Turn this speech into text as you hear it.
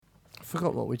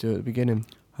Forgot what we do at the beginning.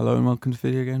 Hello and welcome to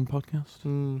Video Game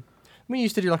Podcast. We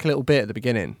used to do like a little bit at the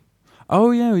beginning.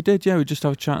 Oh yeah, we did. Yeah, we just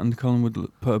have a chat and Colin would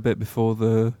put a bit before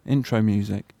the intro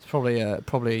music. It's probably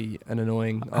an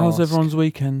annoying. How's ask. everyone's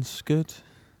weekends? Good.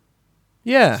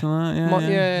 Yeah. Something like that?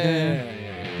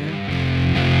 Yeah.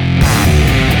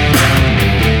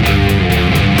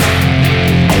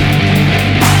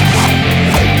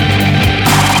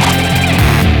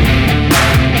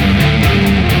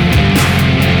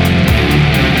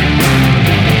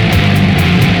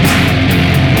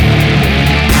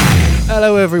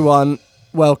 Hello everyone,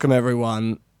 welcome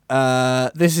everyone.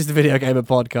 This is the Video Gamer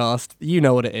Podcast. You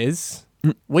know what it is.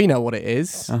 We know what it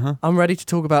is. I'm ready to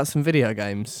talk about some video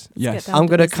games. Yes. I'm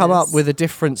going to come up with a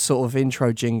different sort of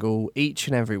intro jingle each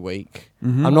and every week.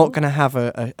 I'm not going to have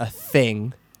a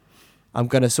thing. I'm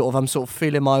sort of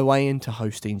feeling my way into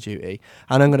hosting duty,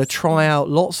 and I'm going to try out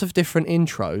lots of different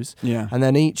intros. Yeah. And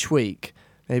then each week,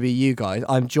 maybe you guys,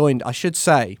 I'm joined. I should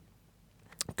say,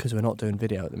 because we're not doing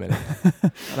video at the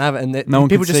minute, No one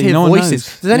people can just see, hear no one voices. knows.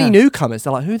 If there's any Yeah. newcomers,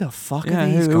 they're like, "Who the fuck are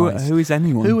these guys? Who is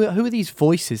anyone? Who are these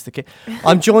voices?"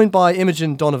 I'm joined by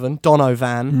Imogen Donovan.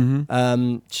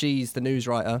 She's the news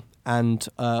writer and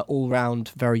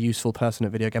all-round very useful person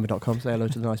at videogamer.com. Say hello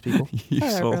to the nice people.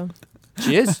 Useful.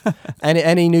 She is.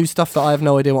 Any new stuff that I have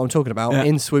no idea what I'm talking about, Yeah.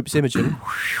 in swoops Imogen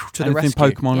to the Anything rescue.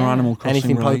 Pokemon or Animal Crossing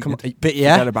Anything related. Pokemon. But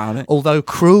yeah, Forget about it. although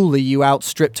cruelly you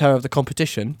outstripped her of the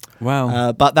competition.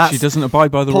 Well, But that's she doesn't abide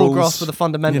by the Paul rules. Gross for the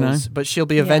fundamentals, but she'll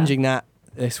be avenging that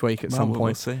this week at some We'll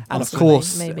point. see. And of Possibly,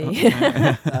 course, maybe.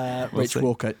 We'll Rich see.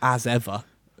 Walker, as ever.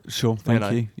 Sure, thank know.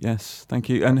 you. Yes, thank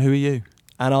you. And who are you?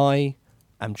 And I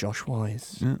am Josh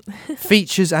Wise. Yeah.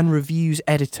 Features and reviews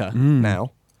editor Mm.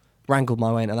 now. Wrangled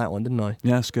my way into that one, didn't I?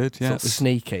 Yeah, that's good. Yeah, Sort of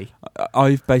sneaky.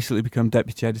 I've basically become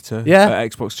deputy editor Yeah.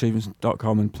 at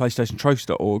xboxachievements.com and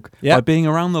playstationtrophies.org Yeah. by being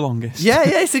around the longest. Yeah,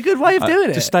 it's a good way of doing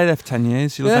it. Just stay there for 10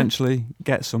 years, you'll Yeah. eventually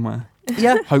get somewhere.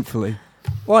 Yeah. Hopefully.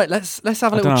 Right, let's have a I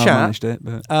don't little know how I chat. managed it,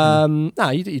 but... No,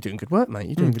 you're doing good work, mate.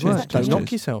 You're doing good cheers, work. cheers, Don't knock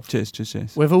cheers. yourself.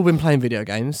 cheers. We've all been playing video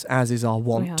games, as is our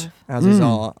want, have. as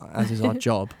is our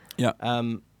job. Yeah.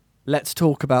 Let's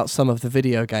talk about some of the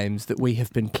video games that we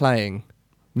have been playing.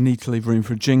 Need to leave room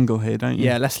for a jingle here, don't you?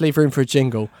 Yeah, let's leave room for a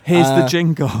jingle. Here's the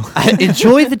jingle.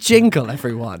 Enjoy the jingle,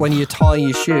 everyone. When you tie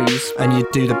your shoes and you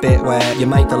do the bit where you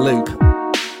make the loop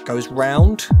goes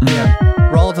round,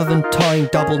 rather than tying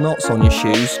double knots on your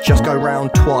shoes, just go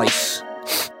round twice.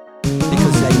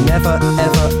 Because they never,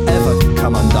 ever, ever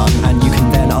come undone, and you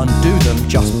can then undo them.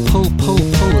 Just pull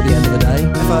at the end of the day.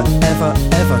 Never, ever,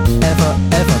 ever,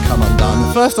 ever, ever come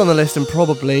undone. First on the list, and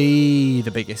probably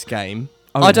the biggest game.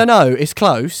 Oh, I yeah. don't know. It's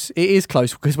close. It is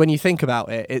close because when you think about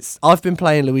it, I've been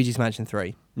playing Luigi's Mansion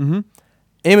 3. Mm-hmm.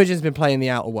 Imogen's been playing the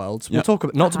Outer Worlds. We'll Yep. talk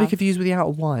about not to be Uh-huh. confused with the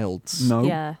Outer Wilds, No.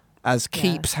 Yeah. as Yeah.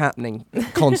 keeps happening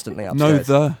constantly No upstairs.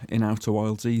 the in Outer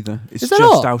Wilds either. It's Is there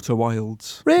just not? Outer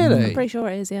Wilds. Really? I'm pretty sure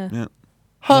it is, yeah. Yeah.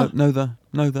 Huh. No the.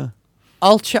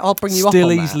 I'll bring you Still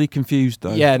up on easily confused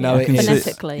though. Yeah, no, I it can is. see-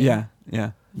 Phonetically. Yeah.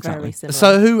 Very Exactly. similar. that.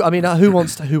 So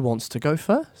who wants to go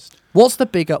first? What's the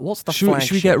Should we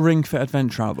flagship? get Ring Fit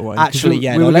Adventure out of the way? 'Cause Actually, we-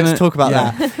 yeah, we no, were let's gonna- talk about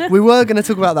yeah. that. We were going to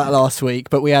talk about that last week,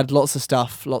 but we had lots of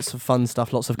stuff, lots of fun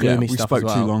stuff, lots of Yeah, gloomy we stuff spoke as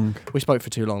well. too long. We spoke for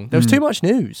too long. There was Mm. too much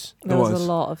news. there There was was. a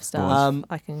lot of stuff. Um,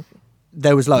 I can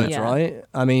There was loads, Yeah. right?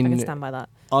 I I mean, can stand by that.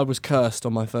 I was cursed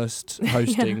on my first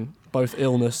hosting, both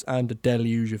illness and a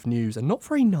deluge of news, and not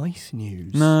very nice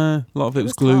news. No, a lot of it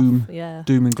was tough, gloom, Yeah.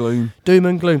 doom and gloom. Doom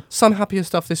and gloom. Some happier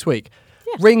stuff this week.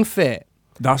 Yeah. Ring Fit.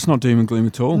 That's not doom and gloom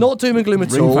at all. Not doom and gloom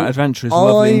at Ring all. Fit Adventure is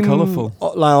lovely and colourful.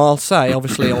 I'll say,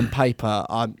 obviously, on paper,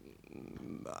 I'm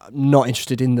not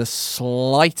interested in the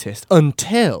slightest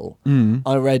until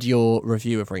I read your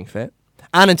review of Ring Fit,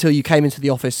 and until you came into the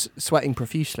office sweating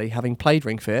profusely, having played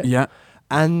Ring Fit, Yeah.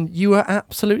 and you were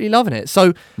absolutely loving it.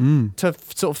 So, Mm. to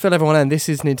sort of fill everyone in, this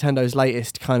is Nintendo's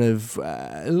latest kind of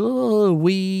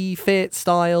Wii Fit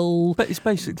style But it's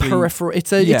basically peripheral.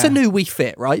 It's a new Wii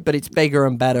Fit, right? But it's bigger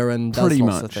and better and does Pretty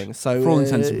lots of much. things. So For all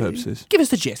intents and purposes. give us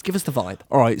the gist. Give us the vibe.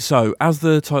 All right, so as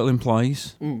the title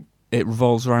implies, it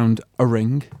revolves around a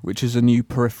ring, which is a new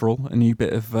peripheral, a new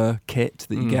bit of kit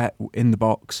that you get in the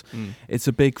box. It's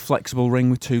a big flexible ring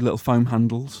with two little foam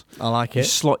handles. I like You it.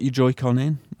 slot your Joy-Con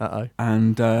in, Uh-oh.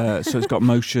 and so it's got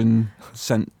motion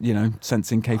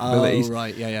sensing capabilities. Oh,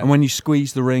 right. Yeah. And when you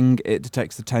squeeze the ring, it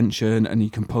detects the tension, and you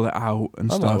can pull it out and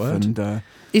Oh, my stuff. word. And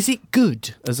Is it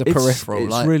good as a peripheral?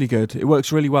 It's really good. It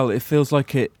works really well. It feels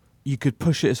like you could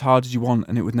push it as hard as you want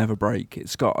and it would never break.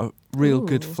 It's got a real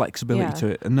good Ooh, flexibility yeah. to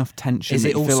it. Enough tension Is that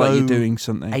it you feel like also you're doing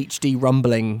something. HD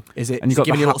rumbling. Is it? And you've got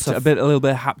giving the you lots of a little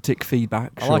bit of haptic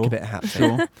feedback. I like a bit of haptic.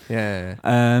 Sure. Yeah.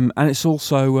 And it's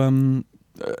also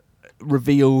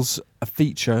reveals a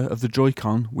feature of the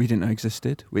Joy-Con we didn't know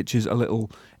existed, which is a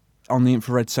little, on the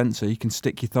infrared sensor, you can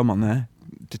stick your thumb on there,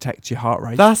 detect your heart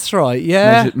rate. That's right,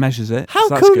 yeah. Measures it. How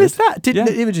so cool good. is that?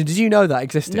 Imogen, did you know that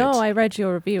existed? No, I read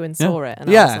your review and saw it, and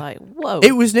I was like, whoa.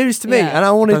 It was news to me, and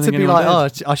I wanted Don't to think be anyone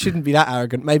like, did. I shouldn't be that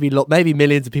arrogant. Maybe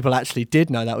millions of people actually did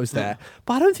know that was there,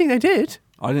 but I don't think they did.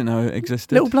 I didn't know it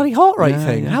existed. Little bloody heart rate Yeah,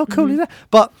 thing. yeah. How cool is that?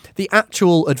 But the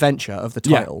actual adventure of the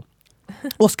title,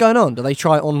 what's going on? Do they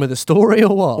try it on with a story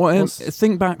or what? Well,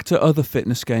 think back to other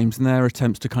fitness games and their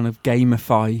attempts to kind of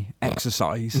gamify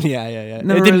exercise. Yeah. It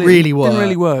Never didn't really work. Didn't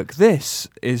really work. This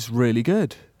is really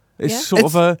good. It's Yeah. sort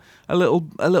of a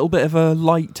little bit of a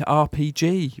light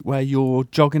RPG where you're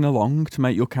jogging along to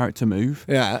make your character move.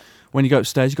 Yeah. When you go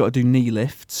upstairs, you've got to do knee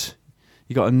lifts.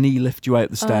 You got to knee lift your way up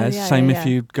the stairs. yeah, Same yeah, if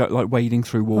yeah. you go like wading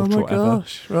through Oh water my or whatever.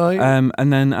 gosh! Right.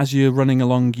 And then as you're running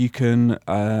along, you can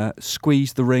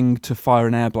squeeze the ring to fire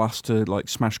an air blast to like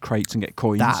smash crates and get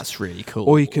coins. That's really cool.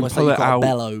 Or you can Almost pull like it you've got out.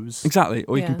 Bellows. Exactly.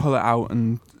 Or you can Yeah. pull it out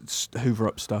and hoover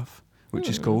up stuff, which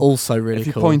is cool. Also really if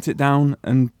you cool. point it down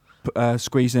and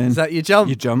squeeze in, Is that your jump?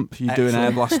 you jump. You do an air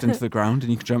Excellent. blast into the ground,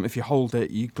 and you can jump. If you hold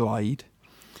it, you glide.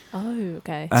 Oh,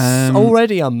 okay.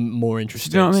 Already, I'm more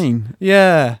interested. Do you know what I mean?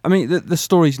 Yeah. I mean, the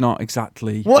story's not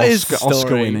exactly What is the Oscar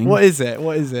story? winning. What is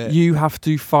it? You have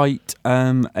to fight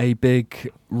a big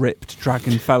ripped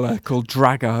dragon fella called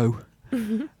Drago,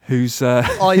 who's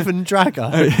Ivan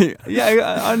Drago.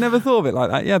 yeah, I never thought of it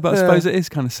like that. Yeah, but I suppose it is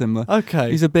kind of similar.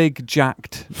 Okay. He's a big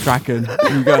jacked dragon.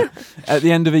 At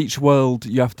the end of each world,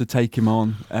 you have to take him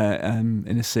on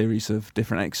in a series of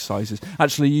different exercises.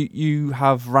 Actually, you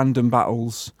have random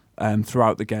battles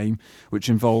throughout the game, which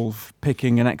involve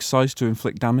picking an exercise to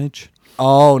inflict damage.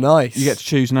 Oh, nice. You get to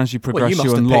choose, and as you progress, must you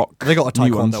have unlock. picked- They got a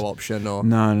new ones. taekwondo option, or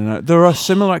No. There are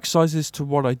similar exercises to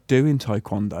what I do in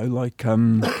taekwondo, like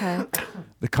Okay.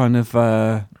 the kind of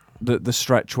the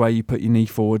stretch where you put your knee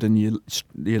forward and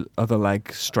your other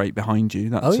leg straight behind you.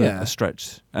 That's a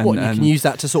stretch. And, what you can use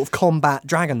that to sort of combat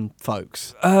dragon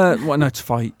folks. Well, no, to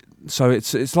fight. So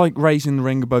it's like raising the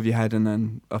ring above your head and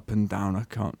then up and down. I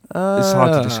can't. It's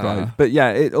hard to describe. But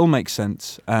yeah, it all makes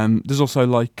sense. There's also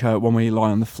like one where you lie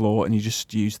on the floor and you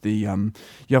just use the. You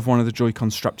have one of the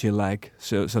Joy-Cons strapped to your leg,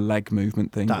 so it's a leg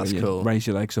movement thing. That's where you cool. raise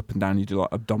your legs up and down. You do like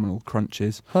abdominal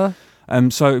crunches. Huh?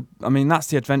 So I mean that's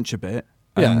the adventure bit.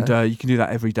 Yeah. And you can do that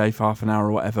every day for half an hour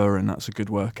or whatever, and that's a good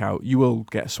workout. You will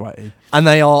get sweaty. And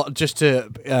they are just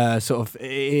to sort of.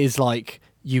 It is like.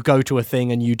 You go to a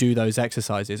thing and you do those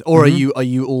exercises, or Mhm. are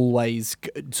you always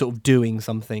sort of doing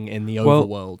something in the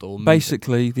overworld? Or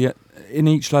Basically, in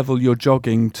each level you're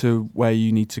jogging to where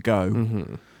you need to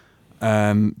go,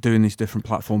 doing these different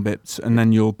platform bits, and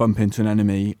then you'll bump into an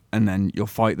enemy, and then you'll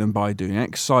fight them by doing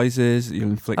exercises.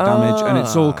 You'll inflict damage, and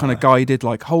it's all kind of guided,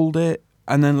 like hold it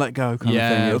and then let go kind of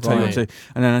thing. It'll tell you what to do,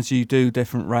 and then as you do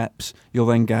different reps, you'll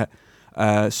then get.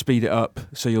 Speed it up,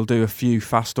 so you'll do a few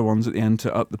faster ones at the end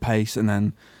to up the pace, and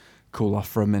then cool off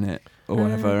for a minute or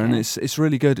whatever. Okay. And it's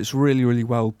really good. It's really, really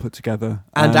well put together,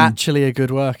 and actually a good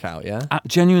workout. Yeah.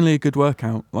 genuinely a good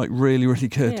workout. Like really, really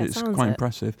good. Yeah, it's sounds quite it.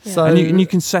 impressive. Yeah. So And you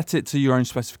can set it to your own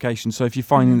specifications. So if you're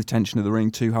finding the tension of the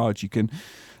ring too hard, you can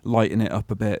lighten it up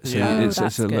a bit, so Yeah. it's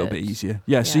that's a little bit good. easier.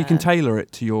 Yeah, so you can Yeah. tailor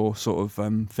it to your sort of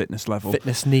fitness level.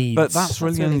 fitness needs. But that's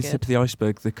really only really the tip good. of the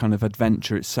iceberg, the kind of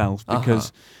adventure itself, Uh-huh.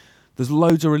 because there's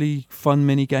loads of really fun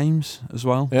mini games as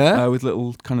well. Yeah? With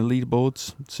little kind of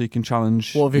leaderboards, so you can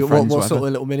challenge What have you your got? friends. What sort whatever.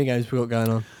 of little mini games we got going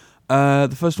on?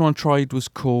 The first one I tried was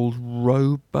called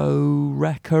Robo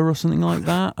Wrecker or something like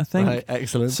that, I think. Right,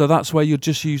 excellent. So that's where you're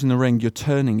just using the ring, you're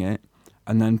turning it,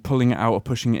 and then pulling it out or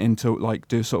pushing it into, like,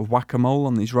 do a sort of whack-a-mole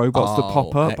on these robots that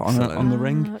pop up excellent. on the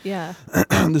ring. Yeah.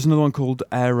 There's another one called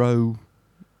Aerobics.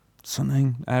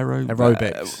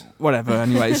 Whatever.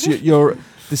 Anyways, you're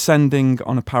descending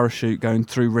on a parachute going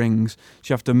through rings.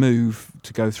 So you have to move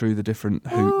to go through the different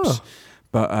hoops. Oh.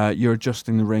 But you're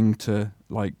adjusting the ring to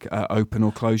like open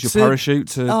or close your So- parachute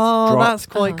to drop. That's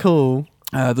quite cool.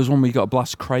 There's one where you got to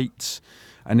blast crates.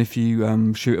 And if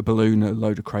you shoot a balloon, a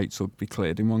load of crates will be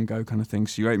cleared in one go, kind of thing.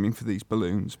 So you're aiming for these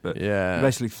balloons, but Yeah. you're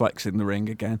basically flexing the ring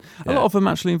again. Yeah. A lot of them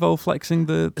actually involve flexing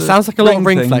the Sounds like a lot of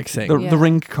ring thing. flexing. The Yeah.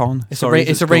 ring con. It's Sorry, a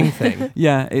ring. It's a called. ring thing.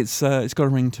 Yeah, it's got a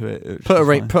ring to it. which Put a is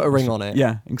ring. fine. Put a ring on it.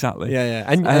 Yeah, exactly.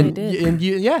 Yeah. They And did.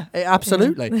 yeah,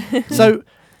 absolutely. So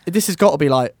this has got to be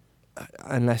like,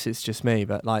 unless it's just me,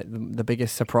 but like the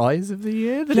biggest surprise of the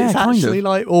year. That Yeah, it's kind actually of.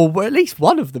 like, or at least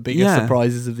one of the biggest Yeah.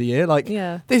 surprises of the year. Like,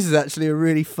 Yeah. this is actually a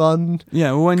really fun.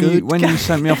 Yeah, well, when Good you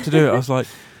sent me off to do it, I was like,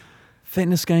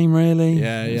 fitness game, really?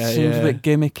 Yeah, It yeah, seems yeah. a bit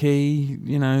gimmicky.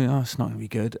 You know, it's not going to be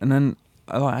good. And then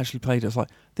I actually played it. I was like,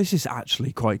 this is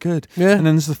actually quite good. Yeah. And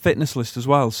then there's the fitness list as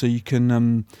well, so you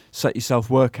can set yourself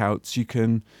workouts. You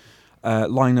can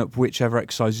line up whichever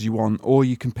exercises you want, or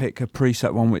you can pick a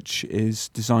preset one which is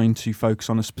designed to focus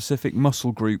on a specific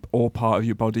muscle group or part of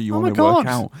your body you want to work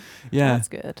out. Yeah, that's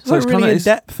good. So it's really in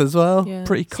depth as well. Yeah.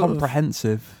 Pretty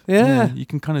comprehensive. Yeah. You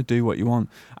can kind of do what you want.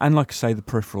 And like I say, the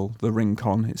peripheral, the Ring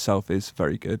Con itself is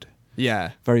very good.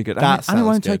 Yeah. Very good. That and it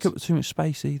won't sounds take good. up too much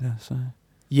space either. So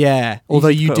Yeah, although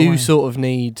Easy to you put do away. sort of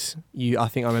need I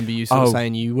think I remember you sort of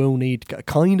saying you will need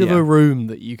kind of Yeah. a room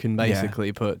that you can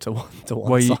basically put to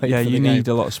one side. you for the need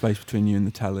game. a lot of space between you and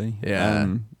the telly. Yeah.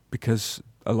 Because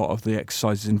a lot of the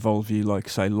exercises involve you, like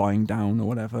say, lying down or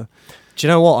whatever. Do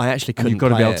you know what? I actually And couldn't you've got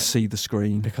to be play able it to see the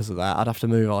screen. because of that. I'd have to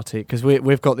move our TV because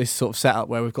we've got this sort of setup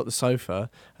where we've got the sofa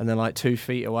and then like 2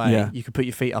 feet away, Yeah. you could put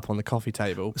your feet up on the coffee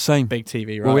table. Same. Big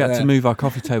TV, right? Well, we had there. to move our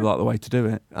coffee table out of the way to do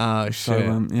it. Oh shit! So yeah,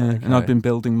 and Okay. I'd been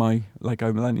building my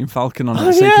Lego Millennium Falcon on Oh,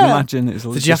 it, so you can yeah. imagine it's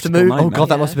a Did you have to logistical move? Oh nightmare. god,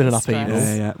 that Yeah, must have been an that's upheaval.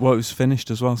 stress. Yeah. Well, it was finished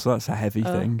as well, so that's a heavy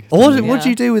thing. Or what Yeah. do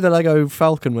you do with the Lego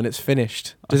Falcon when it's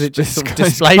finished? Does it just sort of It's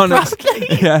display gone up- proudly?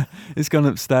 Yeah, it's gone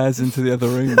upstairs into the other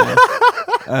room now.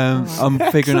 I'm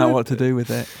figuring out what to do with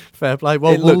it. Fair play.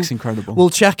 Well, It looks incredible. We'll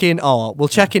check in. We'll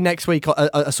check in next week.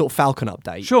 A sort of Falcon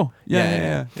update. Sure.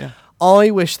 Yeah. Yeah.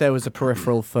 I wish there was a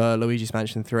peripheral for Luigi's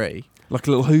Mansion 3. Like a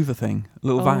little Hoover thing, a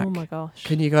little vac. Oh my gosh.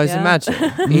 Can you guys Yeah. imagine?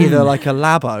 Either like a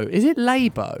Labo. Is it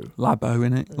Labo? Labo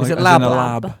in it. Is Like, it as in a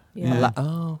lab? lab?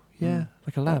 Yeah. Yeah,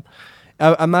 like a lab.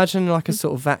 Imagine like a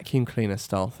sort of vacuum cleaner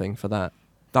style thing for that.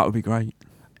 That would be great.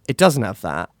 It doesn't have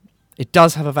that. It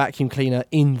does have a vacuum cleaner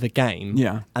in the game.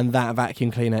 Yeah. And that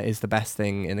vacuum cleaner is the best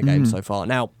thing in the game so far.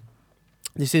 Now,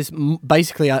 this is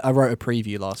basically, I wrote a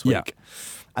preview last week. Yeah.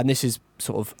 And this is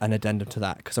sort of an addendum to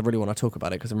that because I really want to talk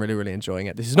about it because I'm really, really enjoying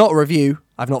it. This is not a review.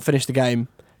 I've not finished the game.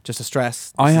 Just a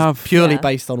stress. I This is have- purely Yeah.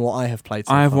 based on what I have played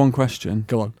so I have far. one question.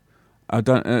 Go on. I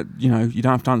don't. You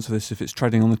don't have to answer this if it's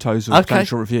treading on the toes of a Okay.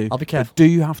 potential review. I'll be But careful. do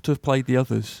you have to have played the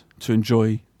others to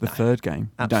enjoy the third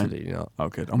game? You don't? Absolutely not. Oh,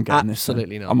 good. I'm getting this. then.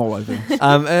 Absolutely not. I'm all over this.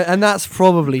 And that's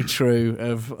probably true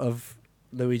of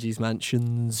Luigi's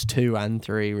Mansions 2 and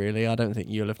 3, really. I don't think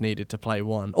you'll have needed to play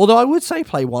 1. Although I would say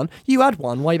play 1. You had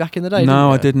 1 way back in the day,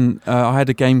 No, I didn't didn't. I had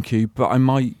a GameCube, but I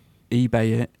might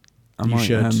eBay it. I You might,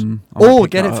 should. I might Or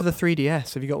pick get that it for up. the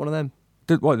 3DS. Have you got one of them?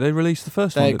 What, they released the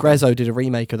first one? did they? Grezzo did a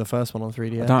remake of the first one on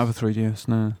 3DS. I don't have a 3DS,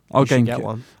 no. You Oh, should GameCube. get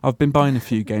one. I've been buying a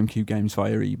few GameCube games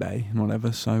via eBay and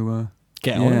whatever, so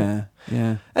Get on it. yeah,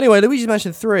 yeah. Anyway, Luigi's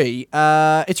Mansion 3,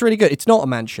 it's really good. It's not a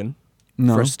mansion,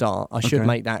 No. for a start. I should Okay.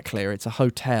 make that clear. It's a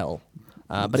hotel.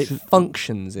 But it Should-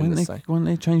 functions in the same. Why didn't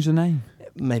they change the name?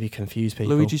 Maybe confuse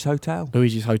people. Luigi's Hotel.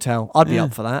 Luigi's Hotel. I'd be Yeah.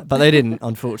 up for that, but they didn't,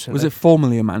 unfortunately. Was it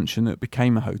formerly a mansion that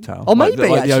became a hotel? Oh, Like maybe,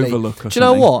 like the actually. Overlook or Do you know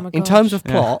something? what? Oh my In terms gosh. of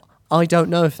plot, I don't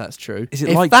know if that's true. Is it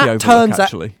if like that the Overlook, turns out-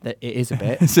 actually? It is a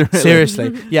bit. Is it really?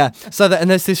 Seriously, yeah. And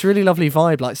there's this really lovely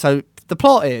vibe. Like, so the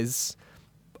plot is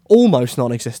almost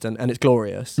non-existent, and it's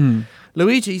glorious. Mm.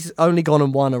 Luigi's only gone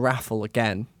and won a raffle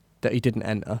again that he didn't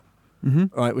enter.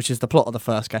 Mm-hmm. Right, which is the plot of the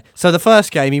first game. So the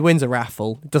first game, he wins a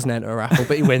raffle. He doesn't enter a raffle,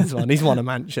 but he wins one. He's won a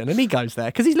mansion, and he goes there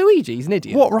because he's Luigi. He's an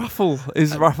idiot. What raffle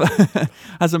is raffle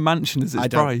has a mansion as its I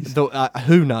don't. prize?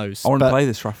 Who knows? I want to But- play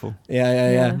this raffle.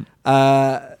 Yeah.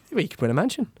 Well, you could win a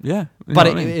mansion. Yeah, you But know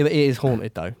it, what I mean? it is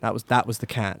haunted though. That was the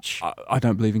catch. I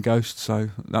don't believe in ghosts, so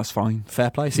that's fine. Fair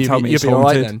play. You So can tell me you'll it's be all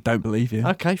right haunted. then. Don't believe you.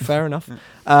 Okay, fair enough.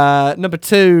 Number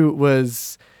 2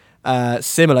 was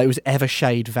similar. It was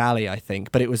Evershade Valley, I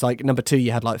think, but it was like number 2.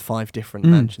 You had like 5 different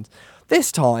mansions.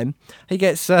 This time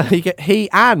he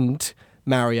and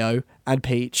Mario and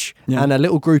Peach and a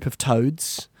little group of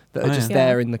toads that are Oh, just yeah.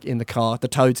 there in the car. The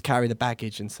toads carry the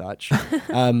baggage and such.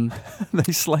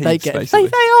 They slaves, They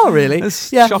basically. are really.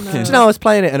 That's yeah. shocking. Do you know, I was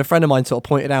playing it and a friend of mine sort of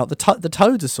pointed out the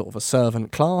toads are sort of a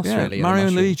servant class, Yeah, really. in a Mario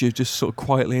and mushroom. Luigi have just sort of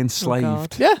quietly enslaved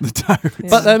God. Yeah. the toads. Yeah.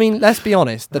 But I mean, let's be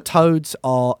honest, the toads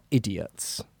are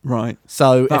idiots. Right.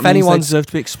 So That if means they anyone's deserve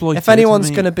to be exploited. if anyone's I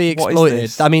mean, going to be what is exploited,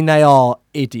 this? I mean, they are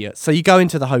idiots. So you go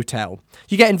into the hotel.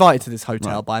 You get invited to this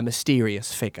hotel Right. by a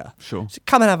mysterious figure. Sure. So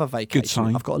come and have a vacation.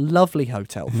 sign. I've got a lovely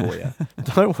hotel for you.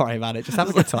 Don't worry about it. Just have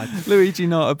a good time. Luigi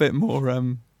not a bit more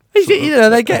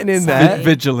They're getting in there.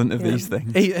 vigilant of Yeah. these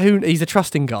things. He's a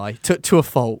trusting guy to a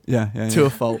fault. Yeah. To a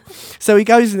fault. So he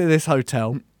goes into this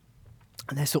hotel,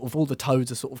 and they're sort of all the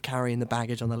toads are sort of carrying the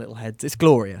baggage on their little heads. It's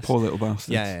glorious. Poor little bastards.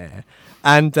 Yeah.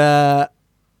 And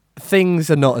things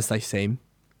are not as they seem.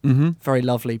 Mm-hmm. Very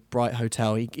lovely, bright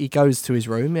hotel. He goes to his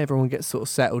room. Everyone gets sort of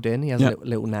settled in. He has Yeah. a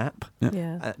little nap.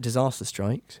 Yeah. Disaster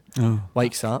strikes. Oh.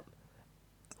 Wakes up.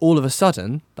 All of a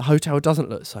sudden, the hotel doesn't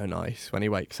look so nice when he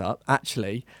wakes up.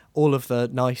 Actually, all of the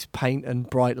nice paint and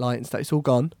bright light and stuff, it's all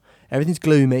gone. Everything's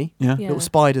gloomy. Yeah. Yeah. Little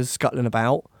spiders scuttling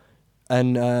about,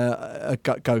 and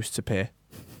ghosts appear.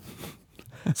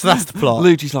 So that's the plot.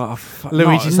 Luigi's like, oh, fuck,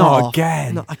 Luigi's not off.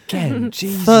 again. Not again.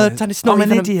 Jesus. Third time. It's not I'm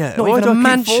even an idiot. Not Why even do a I keep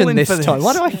mansion falling this for time. this?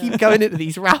 Why do I keep going into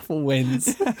these raffle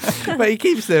wins? But he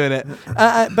keeps doing it.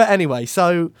 But anyway,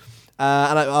 so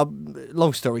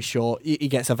long story short, he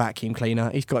gets a vacuum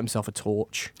cleaner. He's got himself a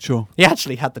torch. Sure. He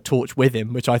actually had the torch with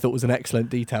him, which I thought was an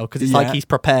excellent detail because it's Yeah. like he's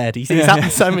prepared. It's Yeah.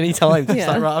 happened so many times. It's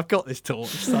Yeah. like, right, I've got this torch.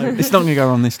 So It's not going to go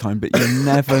wrong this time, but you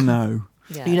never know.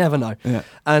 Yeah. you never know. Yeah.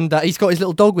 And he's got his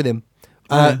little dog with him.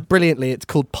 Yeah. Brilliantly, it's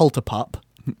called Polterpup,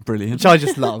 Brilliant. which I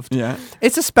just loved. Yeah.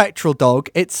 It's a spectral dog.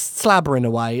 It's slabbering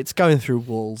away. It's going through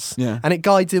walls. Yeah. And it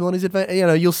guides him on his adventure. You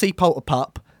know, you'll see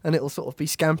Polterpup and it'll sort of be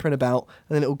scampering about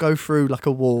and then it'll go through like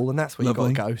a wall and that's where Lovely.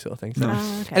 you've got to go sort of thing. So,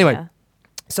 Nice. Okay, Anyway. yeah.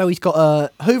 so he's got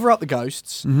to hoover up the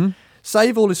ghosts, Mm-hmm.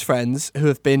 save all his friends who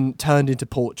have been turned into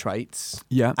portraits,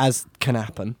 Yeah. as can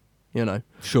happen, you know.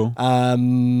 Sure.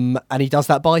 And he does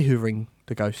that by hoovering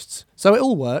the ghosts. So it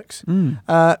all works.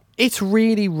 It's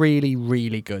really, really,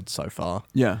 really good so far.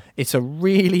 Yeah. It's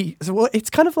it's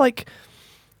kind of like,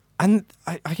 and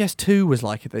I guess 2 was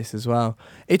like this as well.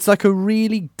 It's like a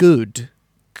really good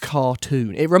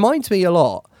cartoon. It reminds me a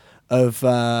lot of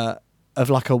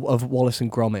Wallace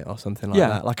and Gromit or something like Yeah.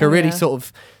 that. Like a Oh, really yeah. sort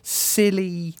of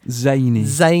silly,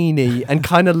 Zany. and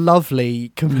kind of lovely,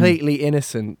 completely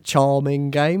innocent,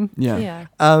 charming game. Yeah.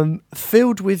 Yeah.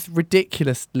 Filled with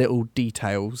ridiculous little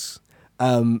details.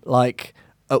 Like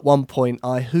at one point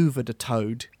I hoovered a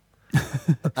toad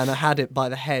and I had it by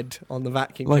the head on the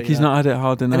vacuum Like he's cleaner. not had it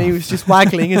hard enough. And he was just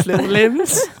waggling his little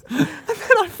limbs. And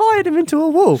then I fired him into a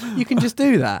wall. You can just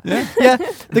do that. Yeah.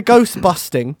 The ghost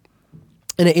busting.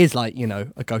 And it is like, you know,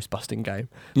 a ghost busting game.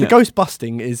 The Yeah. ghost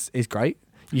busting is great.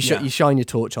 You Yeah. you shine your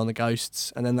torch on the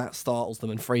ghosts and then that startles them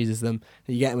and freezes them.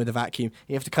 And you get them with a vacuum.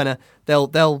 You have to kind of,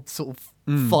 they'll sort of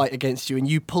fight against you and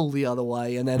you pull the other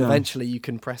way and then Nice. eventually you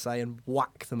can press A and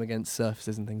whack them against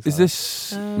surfaces and things Is like that.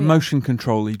 this Oh, yeah. motion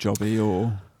control-y jobby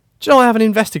or? Do you know, I haven't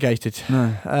investigated.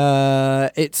 No.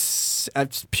 It's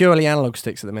purely analog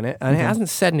sticks at the minute, and it Okay. hasn't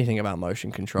said anything about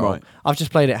motion control. Right. I've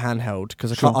just played it handheld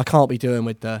because Sure. I can't be doing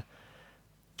with the,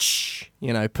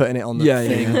 you know, putting it on the Yeah,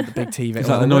 thing, yeah. the big TV. Is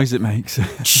that the noise it makes?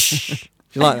 Do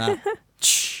you like that?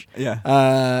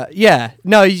 yeah. Yeah.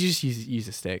 No, you just use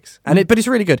the sticks, but it's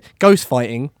really good. Ghost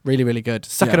fighting, really, really good.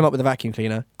 Sucking Yeah. them up with a vacuum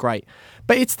cleaner, great.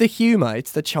 But it's the humour,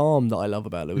 it's the charm that I love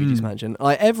about Luigi's Mansion.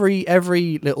 Like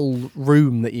every little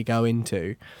room that you go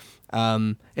into,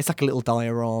 it's like a little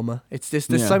diorama. It's just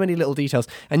there's Yeah. so many little details,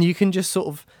 and you can just sort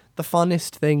of the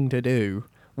funnest thing to do.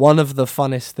 One of the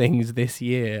funnest things this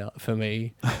year for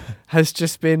me has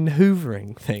just been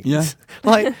hoovering things. Yeah.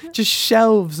 Like just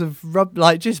shelves of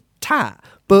just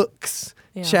books,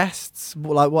 Yeah. chests,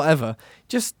 like whatever.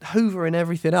 Just hoovering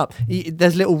everything up.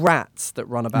 There's little rats that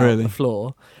run about Really? the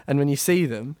floor, and when you see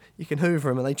them, you can hoover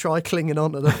them, and they try clinging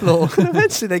onto the floor. And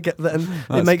eventually, they get that, and it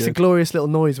That's makes a good. glorious little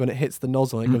noise when it hits the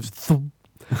nozzle. It goes thump.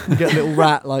 You get a little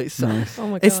rat like so. Nice. Oh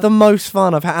my god. It's the most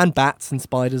fun I've had, and bats and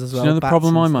spiders as Do well. you know the Bats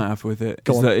problem and I stuff. might have with it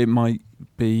Go is on. that it might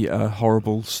be a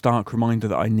horrible, stark reminder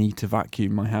that I need to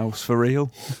vacuum my house for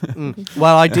real.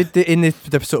 Well, I did in the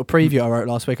sort of preview I wrote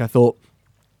last week.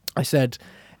 I said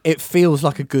it feels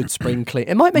like a good spring clean.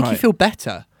 It might make you Right. feel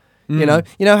better. You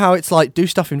know how it's like do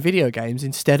stuff in video games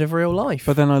instead of real life.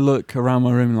 But then I look around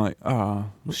my room like,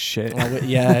 shit.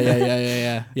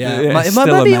 Yeah. Yeah, it's still a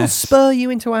Maybe it'll mess. spur you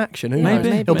into action. Who Yeah, knows?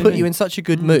 Maybe, It'll put maybe. you in such a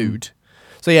good mood.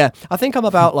 So yeah, I think I'm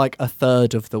about like a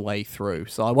third of the way through.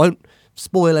 So I won't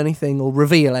spoil anything or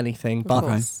reveal anything. Of But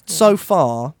course, yeah. so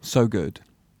far, So good.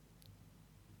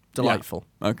 delightful.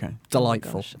 Okay.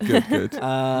 Delightful. gosh. Good, good.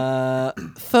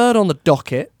 Third on the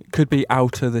docket. Could be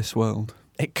out of this world.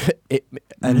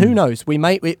 And who knows?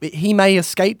 He may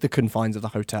escape the confines of the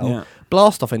hotel, Yeah.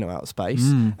 blast off into outer space,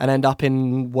 and end up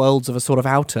in worlds of a sort of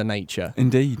outer nature.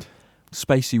 Indeed.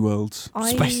 Spacey worlds.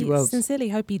 I Spacey worlds. sincerely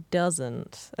hope he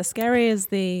doesn't. As scary as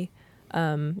the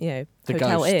The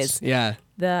hotel ghosts. is, Yeah.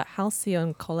 the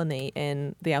Halcyon colony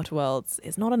in the Outer Worlds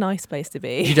is not a nice place to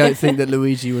be. You don't think that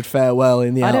Luigi would fare well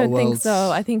in the I outer don't think worlds?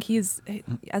 so. I think he's,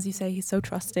 as you say, he's so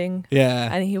trusting. Yeah.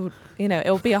 And he would,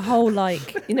 it'll be a whole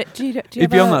like, do you He'd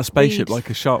be on ever that spaceship read- like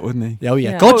a shot, wouldn't he? Oh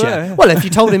yeah. Yeah. God, Oh, yeah. yeah. Well, if you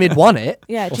told him he'd won it.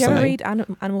 Yeah, or do you ever something. read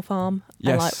Animal Farm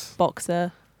and like Yes.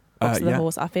 Boxer the Yeah.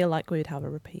 Horse? I feel like we would have a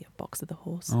repeat of Boxer the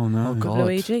Horse. Oh, no. Oh, with God.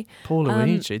 Luigi. Poor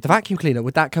Luigi. The vacuum cleaner,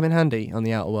 would that come in handy on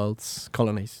the outer worlds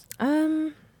colonies?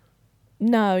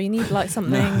 No, you need like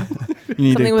something You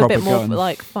need something a with a proper bit more gun.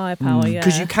 like firepower. Yeah.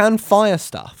 Because you can fire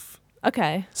stuff.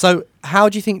 Okay. So how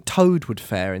do you think Toad would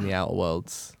fare in the outer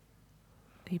worlds?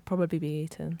 He'd probably be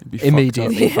eaten. He'd be fucked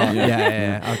Immediately. up.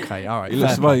 Yeah. Okay. All right. He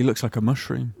looks, fair well, enough. he looks like a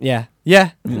mushroom. Yeah.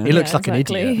 Yeah. He looks Yeah, like an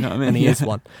exactly. idiot, You know what I mean? and he Yeah. is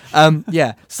one.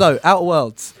 Yeah. So Outer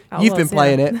Worlds. You've been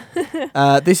playing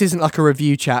it. This isn't like a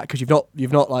review chat because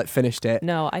you've not like finished it.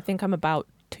 No, I think I'm about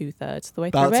 2/3 of the way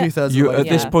About through 2/3 of the You, way. at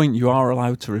this Yeah. point, you are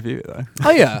allowed to review it though.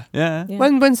 Oh yeah. Yeah. Yeah.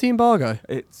 When's the embargo?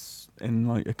 It's in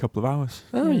like a couple of hours.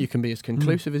 Oh, Yeah. you can be as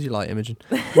conclusive as you like, Imogen.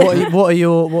 What are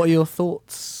your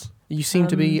thoughts? You seem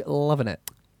to be loving it.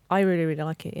 I really, really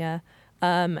like it, yeah.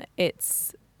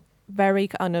 It's very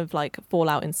kind of like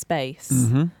Fallout in space,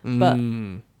 Mm-hmm. But-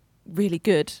 Mm. really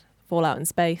good Fallout in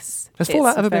space. Has It's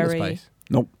Fallout ever been in very- space?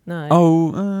 No,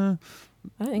 Oh,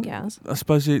 I don't think it has. I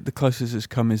suppose the closest it's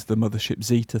come is the Mothership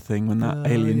Zeta thing when that Oh,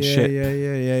 alien yeah, ship.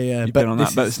 Yeah. You've been on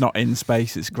that, but it's not in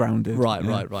space. It's grounded. Right.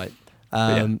 Yeah.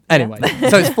 Yeah. Anyway,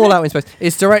 so it's Fallout in space.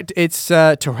 It's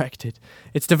directed.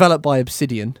 It's developed by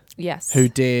Obsidian, Yes. who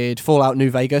did Fallout New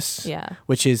Vegas, Yeah.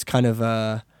 which is kind of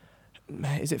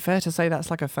is it fair to say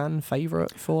that's like a fan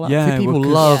favorite Fallout? Yeah, I think people well,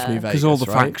 'cause- love Yeah. New Vegas Because all the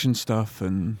right? faction stuff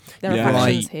and There are yeah.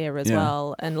 factions Right. here as Yeah.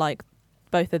 well, and like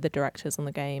both of the directors on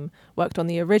the game worked on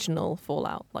the original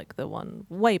Fallout, like the one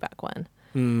way back when,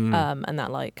 Mm. and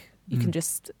that like you can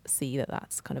just see that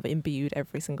that's kind of imbued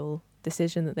every single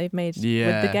decision that they've made with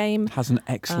Yeah. the game. has an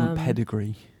excellent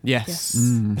pedigree. Yes. Yes.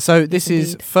 Mm. So this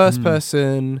is indeed.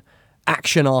 first-person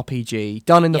action RPG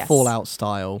done in the Yes. Fallout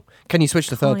style. Can you switch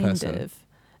to third Kind person? of.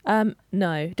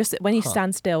 No, just when you Huh.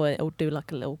 stand still, it'll do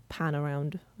like a little pan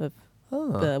around of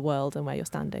Oh. the world and where you're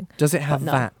standing. Does it have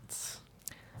no. VATS?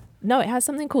 No, it has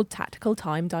something called tactical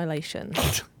time dilation.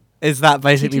 Is that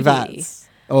basically TTD. VATS?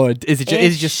 Or is it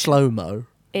just Ish. slow-mo?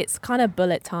 It's kind of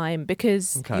bullet time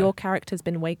because Okay. your character's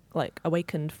been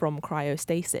awakened from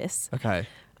cryostasis, Okay.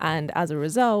 and as a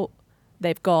result,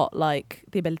 they've got like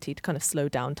the ability to kind of slow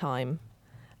down time.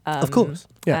 Of course.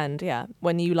 Yeah. And yeah,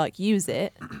 when you like use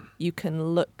it, you can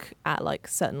look at like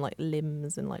certain like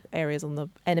limbs and like areas on the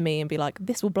enemy and be like,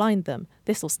 this will blind them,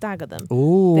 this will stagger them,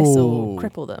 Ooh. this will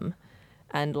cripple them,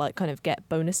 and like kind of get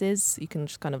bonuses. You can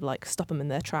just kind of like stop them in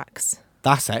their tracks.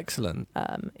 That's excellent.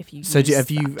 If you So use have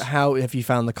you that. how have you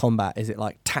found the combat? Is it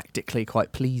like tactically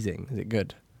quite pleasing? Is it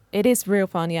good? It is real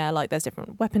fun, yeah. Like there's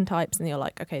different weapon types, and you're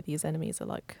like, okay, these enemies are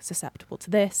like susceptible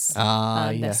to this.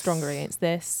 They're Yes. stronger against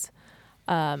this.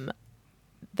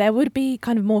 There would be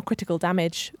kind of more critical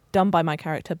damage done by my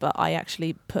character, but I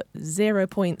actually put 0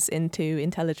 points into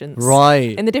intelligence.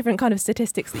 Right. In the different kind of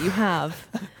statistics that you have.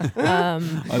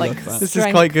 I like love that. This is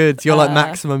strength, quite good. You're like uh,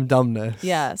 maximum dumbness.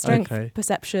 Yeah, strength, Okay.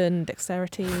 perception,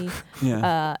 dexterity,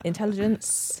 Yeah.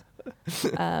 intelligence.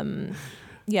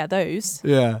 Yeah, those.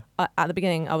 Yeah. At the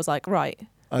beginning, I was like, right,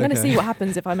 I'm going to Okay. see what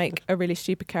happens if I make a really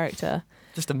stupid character.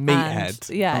 Just a And,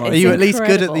 meathead. yeah, Oh, Are it's you at least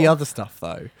good at the incredible. other stuff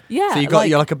though? Yeah, So like,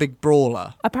 you're like a big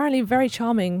brawler. apparently very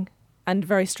charming and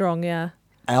very strong, yeah.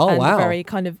 Oh and wow. very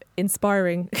kind of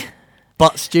inspiring.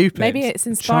 But stupid. Maybe it's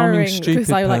Charming, inspiring stupid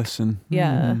because I like, person.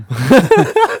 yeah.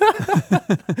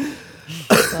 Mm.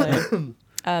 so,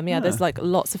 yeah, there's like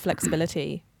lots of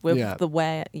flexibility with Yeah. the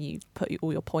where you put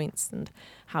all your points and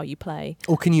how you play.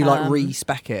 Or can you like um,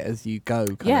 re-spec it as you go?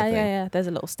 Kind Yeah, of thing? yeah. There's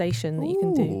a little station that you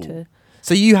can do Ooh. to.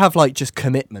 So you have like just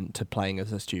commitment to playing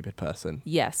as a stupid person.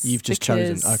 Yes, You've just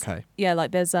chosen. because, Okay. Yeah,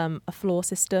 like there's a floor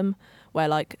system where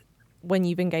like when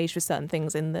you've engaged with certain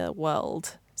things in the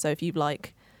world. So if you've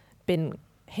like been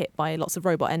hit by lots of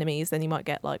robot enemies, then you might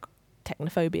get like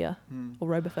technophobia or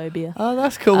robophobia. Oh,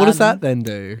 that's cool. What does that Um, then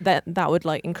do? That would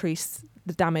like increase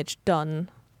the damage done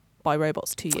by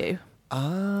robots to you.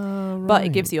 Ah, right. But it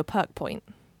gives you a perk point,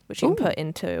 which you Ooh. can put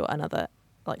into another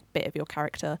like bit of your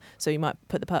character. So you might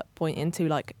put the perk point into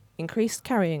like increased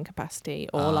carrying capacity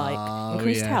or like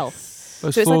increased health.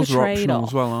 Those So it's like a floors are optional trade-off.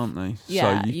 as well, aren't they?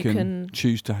 Yeah, so you, you can, can-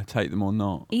 choose to take them or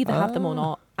not. Either have them or Ah.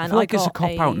 not. I And feel like I it's a got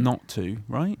cop out not to,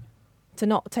 right? to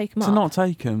not take them To up. not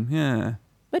take them, yeah.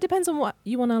 But it depends on what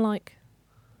you want to like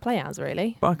play as,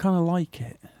 really. But I kind of like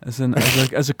it as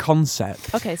a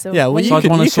concept. Okay, so Yeah, well, when you So I'd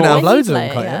can, wanna you can sort have of- loads of When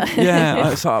them, you can't play you? it,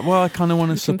 Yeah, I kind of want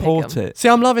to You can pick support 'em. it. See,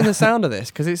 I'm loving the sound of this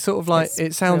because it's sort of like It's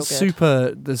it sounds real good.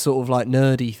 super the sort of like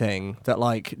nerdy thing that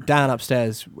like Dan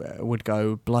upstairs would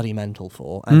go bloody mental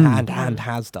for and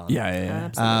has done. Yeah.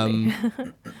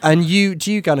 Absolutely. And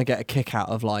do you gonna get a kick out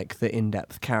of like the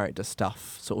in-depth character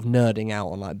stuff, sort of nerding out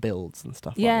on like builds and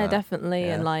stuff? Yeah, like that? definitely.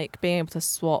 And Yeah. like being able to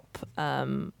swap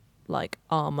like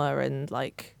armor and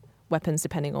like weapons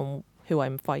depending on who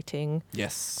I'm fighting.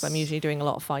 Yes. 'Cause I'm usually doing a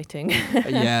lot of fighting.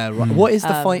 Yeah, right. What is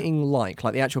the Um, fighting like?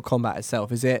 Like the actual combat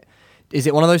itself? Is it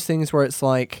one of those things where it's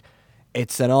like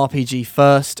it's an RPG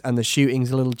first and the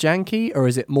shooting's a little janky, or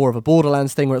is it more of a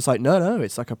Borderlands thing where it's like, no,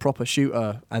 it's like a proper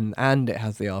shooter and it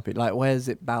has the RPG? Like, where's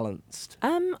it balanced?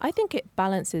 I think it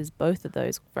balances both of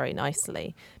those very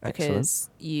nicely because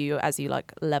as you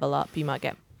like level up, you might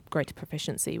get greater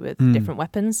proficiency with different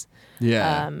weapons.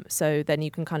 Yeah. So then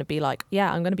you can kind of be like,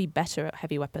 yeah, I'm going to be better at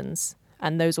heavy weapons,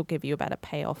 and those will give you a better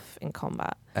payoff in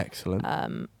combat. Excellent.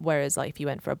 Whereas like if you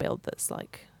went for a build that's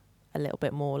like a little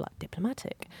bit more like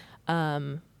diplomatic,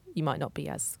 you might not be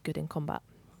as good in combat.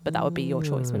 But that would be your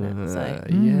choice, wouldn't it? So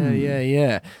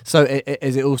Yeah. So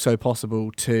is it also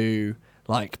possible to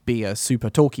like be a super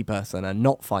talky person and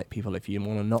not fight people if you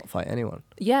want to not fight anyone?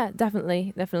 yeah,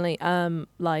 definitely.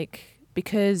 Like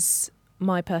because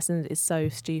my person is so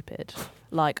stupid,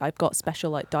 like I've got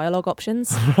special like dialogue options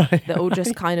that all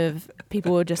just kind of,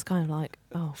 people are just kind of like,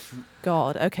 oh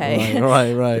God, okay.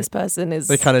 Right. This person is,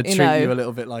 They kind of you treat know, you a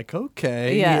little bit like,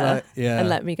 okay. Yeah. Like, yeah. and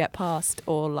let me get past,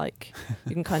 or like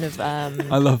you can kind of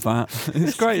I love that.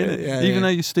 It's great, isn't it? Yeah, Even yeah. though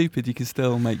you're stupid, you can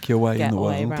still make your way Get in the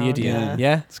way world. around, The idiot.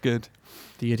 yeah. It's good.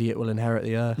 The idiot will inherit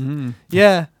the earth. Mm.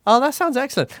 Yeah. Oh, that sounds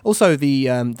excellent. Also, the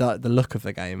look of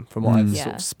the game, from what I've Mm. sort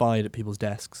Yeah. of spied at people's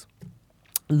desks,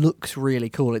 looks really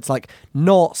cool. It's like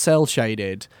not cell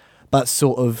shaded, but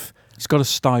sort of It's got a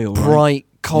style, right? bright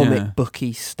comic Yeah.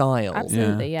 booky style.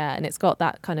 Absolutely, yeah. And it's got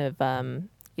that kind of,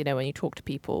 you know, when you talk to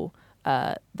people,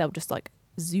 they'll just like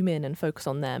zoom in and focus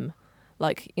on them.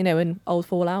 Like, you know, in old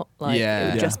Fallout, like Yeah. it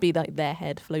would Yeah. just be like their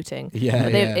head floating. Yeah,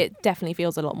 But yeah. it definitely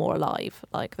feels a lot more alive,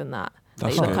 like, than that.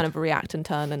 That's They good. kind of react and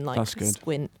turn and like That's good.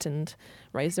 squint and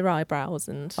raise their eyebrows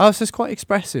and Oh, so it's quite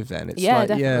expressive then. It's yeah, like,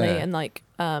 definitely. Yeah. And like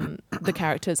the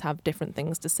characters have different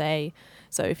things to say.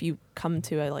 So if you come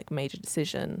to a like major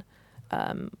decision,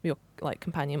 your like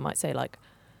companion might say like,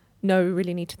 no, we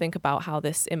really need to think about how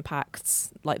this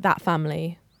impacts like that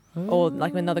family. Or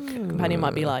like another companion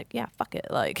might be like, yeah, fuck it,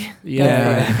 like Yeah.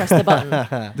 go for it, press the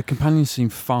button. The companions seem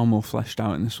far more fleshed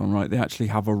out in this one, right? They actually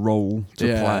have a role to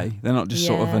Yeah. play. They're not just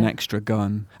sort of Yeah. an extra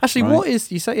gun. Actually, right? what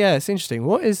is, you say, yeah, it's interesting.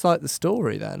 What is like the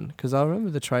story then? Because I remember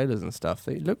the trailers and stuff.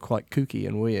 They look quite kooky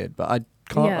and weird, but I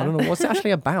can't, I Yeah. don't know, what's it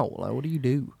actually about? Like, what do you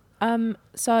do?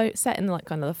 So set in like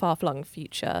kind of the far-flung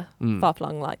future,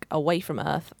 far-flung like away from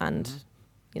Earth and,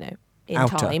 you know, in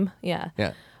Outer. time. Yeah.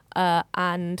 Yeah.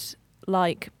 And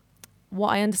like what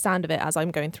I understand of it as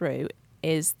I'm going through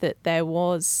is that there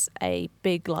was a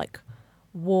big like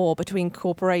war between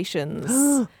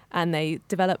corporations and they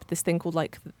developed this thing called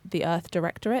like the Earth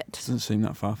Directorate. Doesn't seem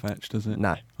that far-fetched, does it?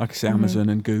 No, I can see Amazon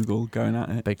and Google going at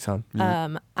it. big time.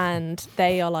 Yeah. And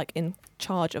they are like in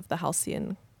charge of the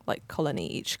Halcyon like colony.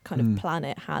 Each kind of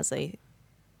planet has a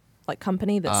like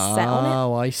company that's set on it.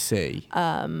 Oh, I see.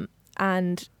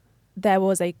 And there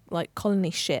was a like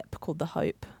colony ship called the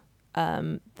Hope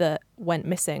that went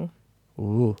missing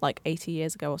Ooh. like 80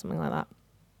 years ago or something like that.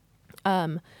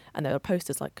 And there were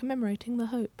posters like commemorating the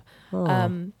Hope.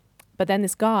 Oh. But then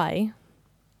this guy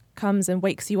comes and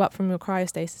wakes you up from your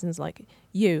cryostasis and is like,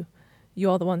 you're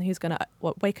the one who's going to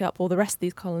wake up all the rest of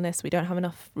these colonists. We don't have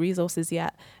enough resources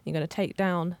yet. You're going to take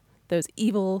down those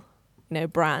evil, you know,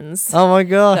 brands Oh my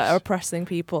gosh. that are oppressing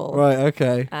people. Right,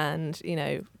 okay. And, you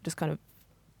know, just kind of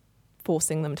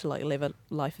forcing them to like live a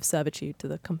life of servitude to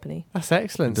the company. That's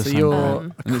excellent. Does So sound you're right. a,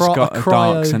 And it's got a cryo,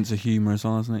 dark sense of humour as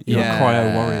well, hasn't it? You're yeah, a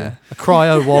cryo warrior. A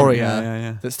cryo warrior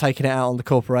Yeah. that's taking it out on the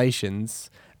corporations,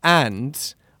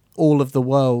 and all of the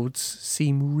worlds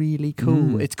seem really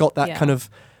cool. It's got that Yeah. kind of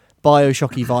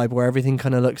Bioshocky vibe where everything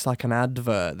kind of looks like an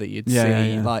advert that you'd Yeah, see yeah,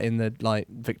 yeah. like in the like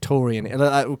Victorian,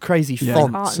 like crazy Yeah.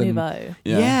 fonts. Art and, Nouveau.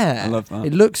 yeah, I love that.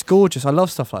 It looks gorgeous. I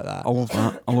love stuff like that. I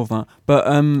love that. But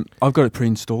I've got it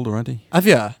pre-installed already. Have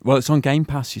you? Well, it's on Game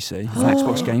Pass, you see. It's an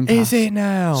Xbox Game Pass. Is it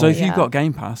now? So if Yeah. you've got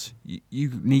Game Pass, you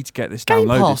need to get this Game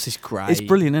downloaded. Pass is great. It's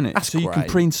brilliant, isn't it? That's so you can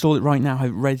great. pre-install it right now, have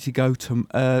it ready to go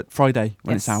to Friday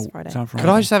when Yes, it's out. Friday. It's out Friday.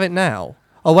 Could I just have it now?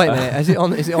 Oh wait a minute. Is it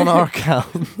on? Is it on our account?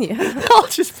 Yeah. I'll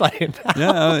just play it now.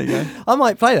 Yeah, there you go. I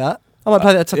might play that. I might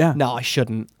play that. yeah. No, I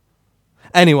shouldn't.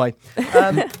 Anyway,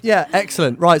 yeah,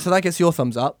 excellent. Right, so that gets your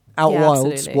thumbs up. Out Yeah,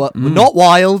 Wilds, absolutely. what? Not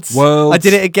Wilds. Worlds. I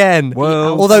did it again.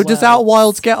 Worlds. Although, does Out Worlds.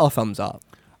 Wilds get our thumbs up?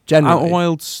 Generally, Outer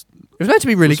Wilds it was meant to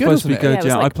be really was good, supposed to wasn't be it? good. Yeah, it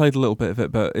was Yeah, I like- played a little bit of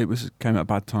it, but it came at a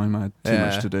bad time. I had too Yeah.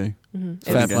 much to do. Mhm. It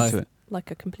Fair was Didn't get play. into it. like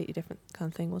a completely different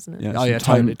kind of thing, wasn't it? Yeah, Oh, some yeah,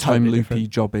 time totally loopy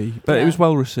jobby, but Yeah. it was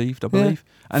well received, I believe,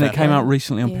 and Fair it came play. out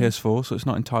recently on Yeah. PS4, so it's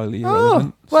not entirely Oh,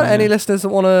 irrelevant. well, So, any yeah. listeners that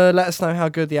want to let us know how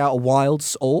good the Outer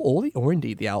Wilds or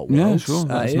indeed the Outer Yeah, Wilds, sure,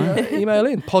 let us know. email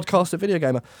in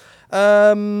podcast@videogamer.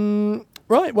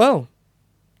 Right, well,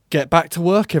 get back to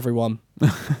work, everyone.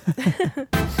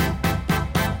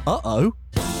 Uh-oh.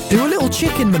 Do a little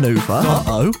chicken manoeuvre.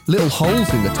 Uh-oh. Little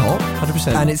holes in the top.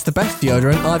 100%. And it's the best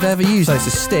deodorant I've ever used. So it's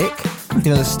a stick.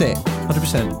 You know the stick.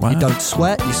 100%. Wow. You don't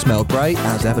sweat. You smell great,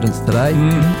 as evidenced today.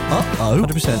 Uh-oh.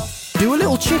 100%. Do a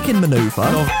little chicken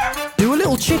manoeuvre. Do a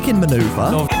little chicken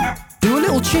manoeuvre. Do a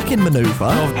little chicken manoeuvre.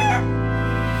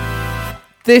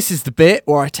 This is the bit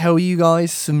where I tell you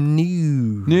guys some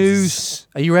news. News.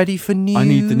 Are you ready for news? I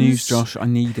need the news, Josh. I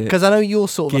need it. Because I know you're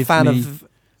sort of Give a fan me of.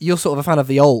 You're sort of a fan of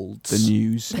the olds. The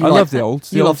news. You I like- love the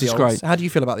olds. The You love olds the is olds. great. How do you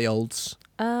feel about the olds?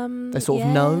 They're sort of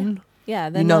yeah. known.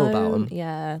 Yeah, they're You know known. about 'em.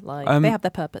 Yeah, like Um, they have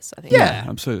their purpose, I think. Yeah.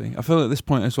 Absolutely. I feel at this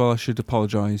point as well I should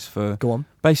apologise for Go on.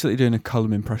 basically doing a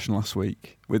Cullum impression last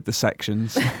week with the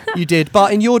sections. You did,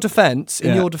 but in your defence,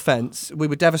 Yeah. we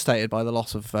were devastated by the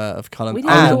loss of Cullen. We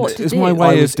didn't know and what to it was do. my I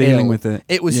way was of dealing ill. with it.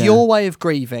 It was Yeah. your way of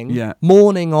grieving, Yeah.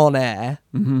 mourning on air,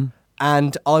 Mm-hmm.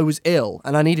 and I was ill,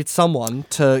 and I needed someone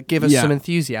to give us Yeah. some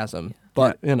enthusiasm.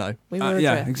 But you know, We were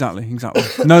Yeah, adrift. exactly.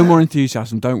 No more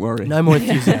enthusiasm. Don't worry. no more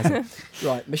enthusiasm.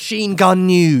 Right, machine gun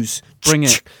news. Bring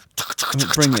it.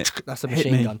 Bring it. That's a Hit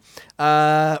machine me. gun.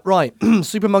 Right,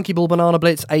 Super Monkey Ball Banana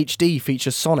Blitz HD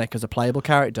features Sonic as a playable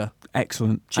character.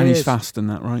 Excellent. And he's Cheers. fast in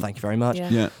that, right? Thank you very much. Yeah.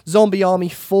 Yeah. Zombie Army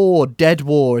 4 Dead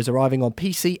War is arriving on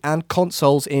PC and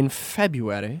consoles in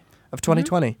February of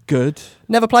 2020. Good.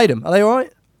 Never played them. Are they all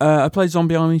right? I played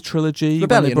Zombie Army Trilogy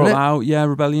Rebellion, when they brought isn't it it? out. Yeah,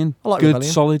 Rebellion. I like Good,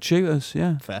 Rebellion. solid shooters.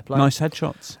 Yeah. Fair play. Nice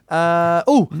headshots.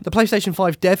 The PlayStation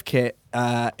 5 dev kit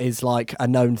is like a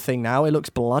known thing now. It looks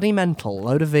bloody mental.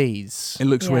 Load of V's. It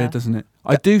looks Yeah. weird, doesn't it?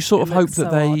 I do sort It of hope looks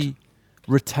that so they odd.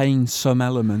 retain some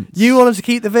elements. You want them to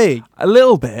keep the V? a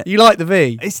little bit. You like the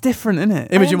V? It's different, isn't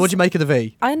it? Imogen, what do you make of the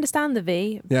V? I understand the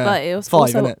V, Yeah. but it was 5,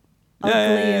 also isn't it? ugly Yeah,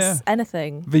 yeah, as yeah.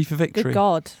 anything. V for victory. Good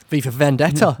God. V for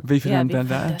Vendetta. V for Yeah, Vendetta. V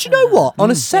for Vendetta. Do you know what? On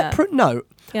a Yeah. separate note,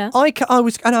 Yeah. I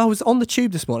was on the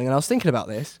tube this morning and I was thinking about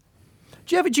this.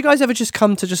 Do you guys ever just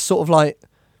come to just sort of like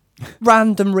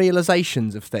random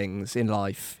realizations of things in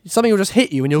life? Something will just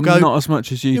hit you and you'll go, Not as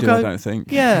much as you you'll do, go- I don't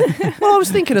think. yeah. Well, I was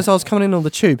thinking as I was coming in on the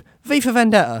tube, V for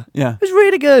Vendetta. Yeah. It was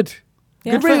really good.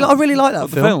 Yeah. I really like that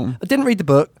The film. film? I didn't read the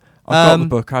book. I've got the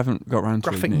book. I haven't got around to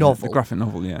graphic reading it yet. novel. The graphic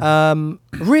novel, yeah.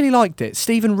 Really liked it.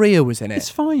 Stephen Rea was in it. It's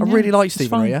fine, I yeah. really like It's Stephen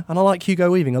fine. Rea, and I like Hugo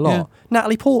Weaving a lot. Yeah.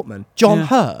 Natalie Portman, John Yeah.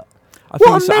 Hurt. I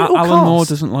what a it's mental Alan Moore cast.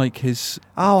 doesn't like his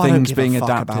Oh, I don't things give being a fuck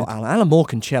adapted. about Alan. Alan Moore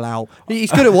can chill out.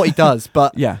 He's good at what he does,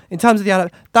 but Yeah. in terms of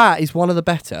that is one of the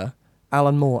better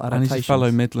Alan Moore And adaptations. he's a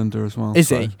fellow Midlander as well. Is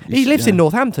so he? He he's- lives yeah. in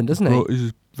Northampton, doesn't he?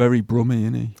 He's very brummy,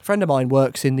 isn't he? A friend of mine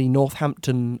works in the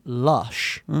Northampton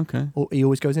Lush. Okay, He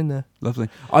always goes in there. lovely.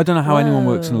 I don't know how anyone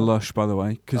works in a Whoa. Lush, by the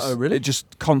way, because Oh, really? it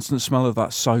just constant smell of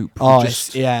that soap. Oh, would it's,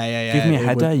 just yeah. give me a It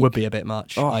headache. Would be a bit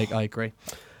much. Oh. I agree.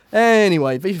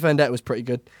 Anyway, V for Vendetta was pretty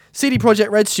good. CD Projekt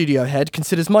Red studio head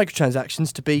considers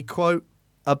microtransactions to be, quote,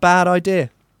 a bad idea.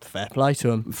 Fair play to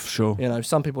them. sure. You know,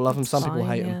 some people love them, some people Fine,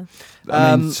 hate yeah. them.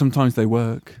 I mean, Um, sometimes they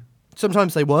work.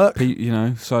 Sometimes they work. You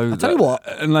know, so I'll tell you what.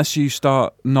 unless you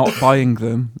start not buying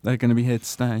them, they're going to be here to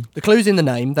stay. The clue's in the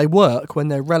name. They work when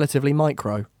they're relatively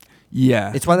micro.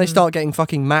 Yeah. It's when they start getting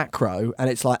fucking macro, and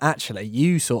it's like, actually,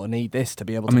 you sort of need this to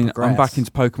be able I to mean, progress. I'm back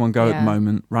into Pokemon Go at the Yeah.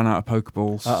 moment. Ran out of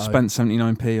Pokeballs. Uh-oh. Spent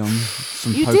 79p on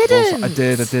some You Pokeballs. didn't? I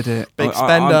did it. Big I-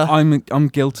 spender. I'm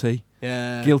guilty.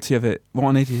 Yeah. Guilty of it. What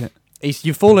an idiot.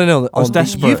 You've fallen on. I was on-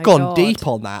 desperate. You've Oh my gone God. deep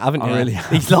on that, haven't you? I really have.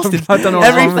 He's lost his. I don't know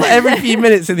what's wrong with every few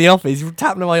minutes in the office, he's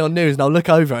tapping away on news, and I'll look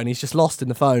over and he's just lost in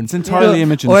the phone. It's entirely Yeah.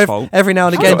 Imogen's Or fault. every now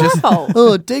and How's again, it my just fault?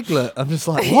 oh Diglett. I'm just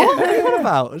like, what are you on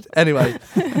about? Anyway,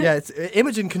 yeah,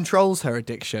 Imogen controls her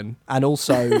addiction and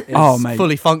also is Oh, mate.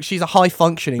 fully She's a high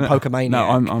functioning Pokemaniac. No,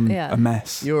 I'm Yeah. a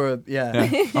mess. You're a yeah,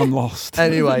 I'm lost.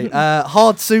 Anyway,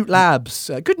 Hard Suit Labs,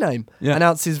 good name, Yeah.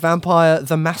 announces Vampire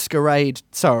the Masquerade.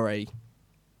 Sorry,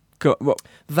 What?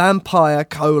 Vampire :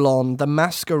 The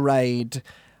Masquerade.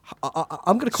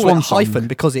 I'm going to call Swan it a hyphen song.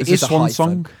 because it Is is this a Swan hyphen.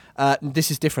 song?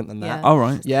 This is different than that. Yeah. All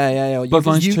right. Yeah.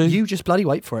 Bloodlines you, 2? you just bloody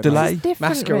wait for it. Delay? mate. It's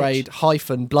different, Masquerade Rich.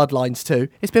 hyphen Bloodlines 2.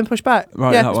 It's been pushed back.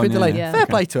 Right, yeah, that it's one, been delayed. yeah. Fair Okay.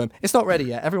 play to him. It's not ready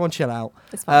yet. Everyone chill out.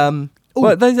 It's fine. Ooh,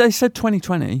 Well, they said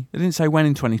 2020. They didn't say when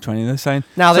in 2020. They're saying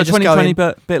Now so they're just 2020, going-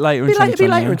 but a bit later in it'll 2020.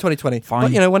 be later yeah. in 2020. Fine.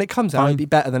 But you know, when it comes out, Fine. it'd be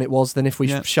better than it was than if we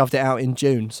Yeah. shoved it out in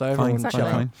June. So everyone Fine, chill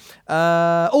Exactly.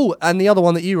 out. And the other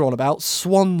one that you were on about,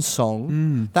 Swan Song.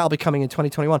 Mm. That'll be coming in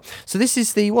 2021. So this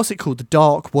is what's it called? The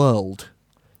Dark World.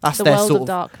 That's The their world sort of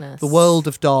darkness. The World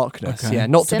of Darkness. Okay. Yeah,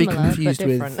 not to be Similar, but confused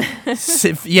with.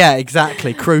 different. Yeah,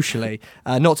 exactly. Crucially,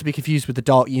 not to be confused with the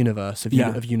Dark Universe of,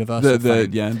 Yeah. of Universal fame.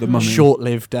 The mummy.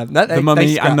 Short-lived. The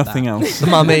mummy and nothing else. The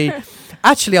Mummy.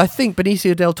 Actually, I think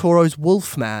Benicio del Toro's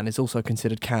Wolfman is also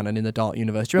considered canon in the Dark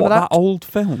Universe. Do you remember that old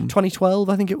film? 2012,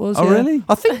 I think it was. Oh, yeah. really?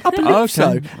 I believe so.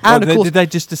 Well, And of course, did they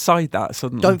just decide that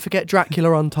suddenly? don't forget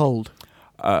Dracula Untold.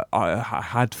 I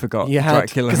had forgotten. You had,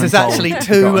 Dracula because there's Untold. actually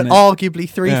two, Forgotten it. arguably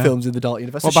three Yeah. films in the Dark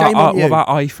Universe. What So shame on you. what about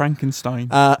I, Frankenstein?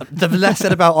 The less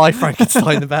said about I,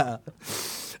 Frankenstein, the better.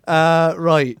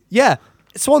 Right. Yeah.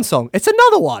 Swan Song. It's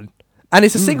another one. And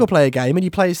it's a single player game, and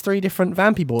you play as 3 different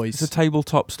vampy boys. It's a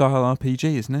tabletop style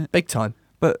RPG, isn't it? Big time.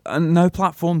 But no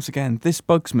platforms again. This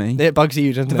bugs me. It bugs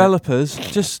you, doesn't Developers,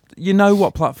 just you know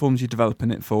what platforms you're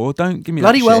developing it for. Don't give me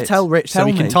Bloody that well shit. tell Rich so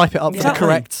he can me. type it up for the Exactly.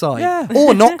 correct site. Yeah.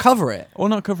 Or not cover it. Or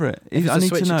not cover it. If it's I a need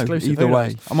Switch to know exclusive, either who way.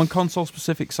 knows? I'm on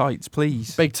console-specific sites,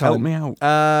 please. Big time. Help me out.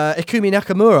 Ikumi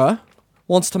Nakamura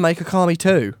wants to make Akami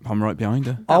 2. I'm right behind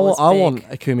her. I was want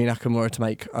big. Ikumi Nakamura to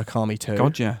make Akami 2.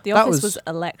 God, yeah. The That Office was- was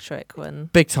electric when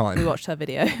Big we time. watched her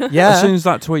video. Yeah. As soon as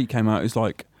that tweet came out, it was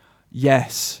like,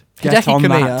 yes, get Hideki on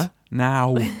Kamiya. that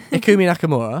now. Ikumi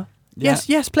Nakamura. Yeah.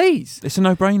 Yes, please. It's a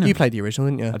no-brainer. You played the original,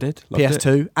 didn't you? I did. Loved it.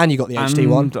 PS2, and you got the HD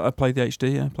one. And I played the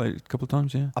HD, yeah. Played it a couple of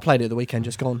times, yeah. I played it the weekend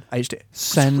just gone. HD.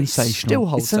 Sensational. Still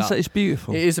holds it's up. It's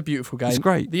beautiful. It is a beautiful game. It's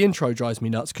great. The intro drives me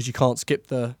nuts because you can't skip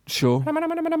the Sure.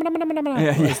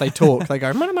 as they talk. They go.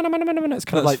 It's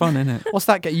kind of That's like fun, isn't it? what's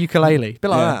that? Get ukulele, bit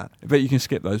like that, I bet you can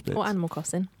skip those bits. Or Animal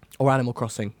Crossing. or Animal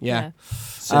Crossing. Yeah,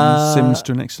 Sims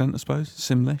to an extent, I suppose.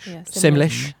 Simlish. Yeah,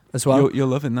 Simlish as well. You're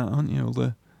loving that, aren't you? All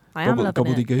the I am loving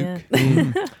it.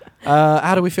 gobbledygook. Yeah.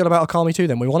 How do we feel about Akami 2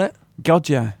 then? We want it. God,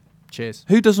 yeah. Cheers.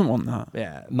 Who doesn't want that?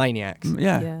 Yeah, maniacs.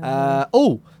 Yeah.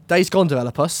 Days Gone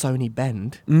developer Sony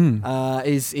Bend Mm.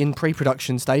 is in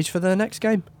pre-production stage for the next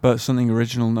game. But something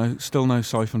original, still no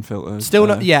siphon filters. Still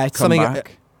no, yeah, it's come something.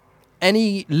 back.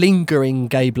 Any lingering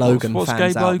Gabe Logan What's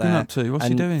fans Gabe out Logan there, up to? What's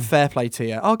he and doing? Fair play to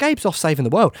you. Oh, Gabe's off saving the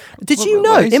world. Did Well, you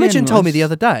well, know? is he Imogen told me anyways? the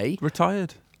other day.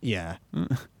 Retired. Yeah.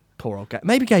 Poor old Gabe.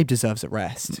 Maybe Gabe deserves a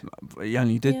rest. He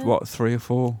only did, Yeah. what, 3 or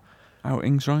 4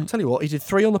 outings, right? Tell you what, he did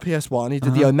 3 on the PS1. He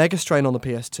did the Omega Strain on the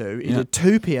PS2. He Yeah. did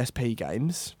 2 PSP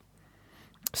games.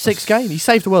 6 games. He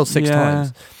saved the world 6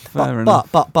 times. Fair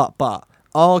enough. But,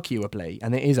 arguably,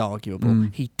 and it is arguable,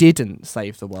 he didn't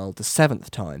save the world the 7th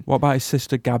time. What about his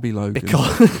sister Gabby Logan?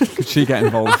 Because Could she get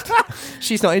involved?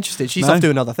 she's not interested. She's No? off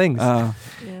doing other things. Yeah.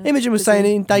 Imogen was Busy.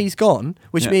 saying in Days Gone,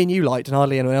 which Yeah. me and you liked and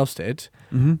hardly anyone else did,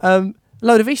 Mhm.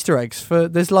 load of Easter eggs for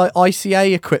there's like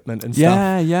ICA equipment and stuff.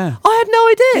 Yeah, yeah. I had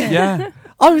no idea. Yeah.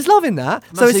 I was loving that.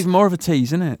 So That's it's, even more of a tease,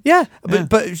 isn't it? yeah, Yeah.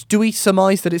 but do we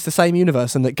surmise that it's the same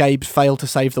universe and that Gabe's failed to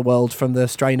save the world from the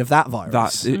strain of that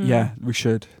virus? Yeah, we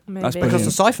should. Maybe. That's because brilliant.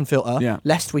 the siphon filter, Yeah.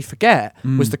 lest we forget,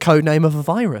 was the code name of a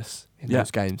virus in Yeah.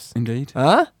 those games. Indeed.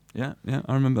 Huh? Yeah,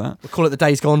 I remember that. We'll call it the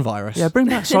Days Gone virus. Yeah, bring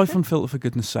back siphon filter for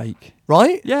goodness sake.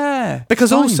 Right? Yeah. Because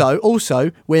fine.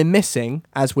 also we're missing,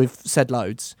 as we've said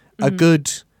loads, a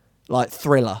good like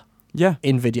thriller Yeah.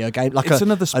 in video game, like It's a,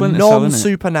 another a Splinter Cell, isn't it?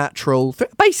 non-supernatural,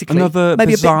 basically Another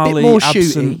maybe a bit bizarrely more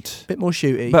absent- shooty, bit more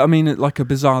shooty. But I mean, like a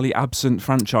bizarrely absent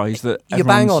franchise that you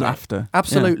bang everyone's on after. it,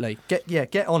 absolutely.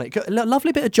 Get on it.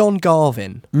 Lovely bit of John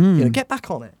Garvin. You know, get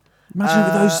back on it.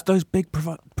 Imagine with those big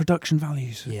production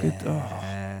values. Yeah.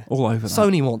 Good, all over that.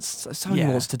 Sony wants Yeah.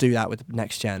 wants to do that with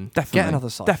next gen. Definitely. Get another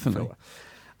side. Definitely.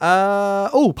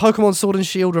 Pokemon Sword and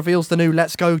Shield reveals the new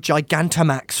Let's Go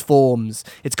Gigantamax forms.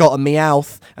 It's got a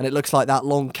Meowth, and it looks like that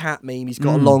long cat meme. He's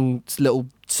got a long little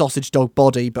sausage dog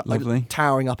body, but like Lovely.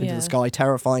 towering up into Yeah. the sky,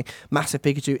 terrifying. Massive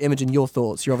Pikachu. Imogen, your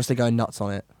thoughts? You're obviously going nuts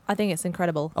on it. I think it's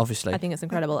incredible. Obviously. I think it's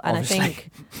incredible. And Obviously. I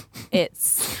think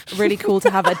it's really cool to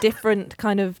have a different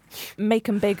kind of make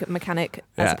 'em big mechanic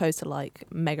as Yeah. opposed to like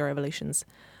Mega Evolutions.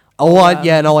 Oh, I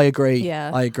agree.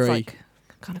 Yeah. I agree. It's like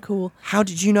kind of cool. How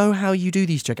did you know how you do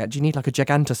these Do you need like a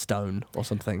Gigantostone or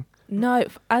something? No,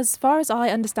 as far as I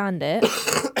understand it,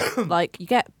 like you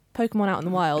get Pokemon out in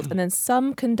the wild and then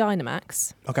some can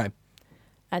Dynamax. Okay.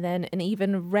 And then an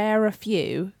even rarer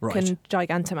few Right. can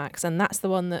Gigantamax, and that's the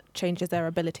one that changes their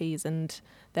abilities and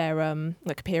their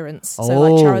like appearance. So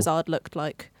like Oh. Charizard looked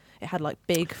like it had like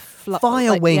big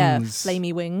Fire wings.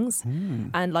 flamey wings,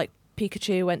 and like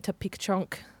Pikachu went to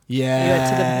Pikachonk,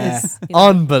 Yeah. his, you know,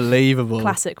 Unbelievable.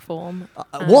 classic form.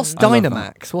 What's I love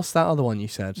Dynamax? What's that other one you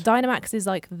said? Dynamax is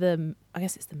like I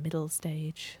guess it's the middle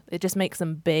stage. It just makes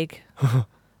them big.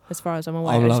 As far as I'm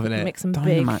aware, I'm It just loving it. makes them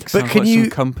big. Dynamax But sounds can like you- some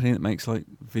company that makes like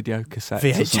video cassettes or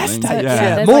VHS something. tapes.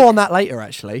 Yeah. There's More like- on that later,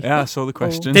 actually. Yeah, I saw the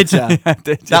question. Did ya? Yeah,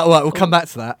 did That we'll come back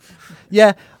to that.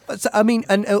 Yeah. So, I mean,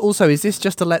 and also, is this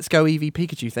just a Let's Go Eevee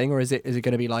Pikachu thing, or is it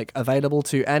going to be like available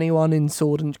to anyone in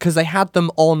Sword and? Because they had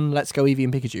them on Let's Go Eevee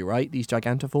and Pikachu, right? These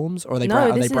Gigantiforms, or are they No,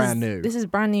 are they this brand is new? This is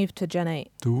brand new to Gen 8.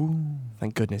 Ooh.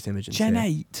 Thank goodness, Imogen. Gen here.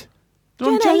 8.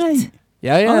 Gen 8.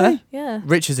 Aye. Yeah.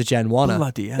 Rich is a Gen 1er.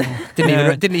 Bloody hell.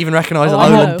 Didn't even recognise Oh, a I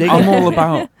Lowland know. Digger. I'm all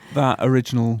about that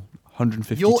original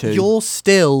 152. You're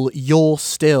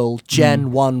still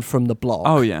Gen 1 from the block.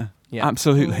 Oh, yeah. Yeah.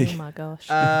 Absolutely. Oh my gosh.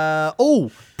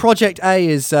 Project A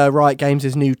is Riot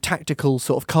Games' new tactical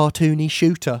sort of cartoony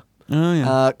shooter. Oh,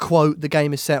 yeah. Quote, the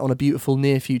game is set on a beautiful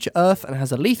near-future Earth and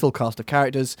has a lethal cast of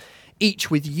characters, each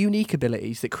with unique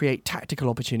abilities that create tactical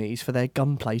opportunities for their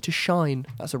gunplay to shine.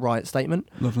 That's a Riot statement.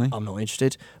 Lovely. I'm not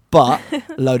interested, but a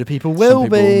load of people will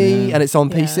people, be, yeah. and it's on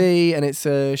Yeah. PC, and it's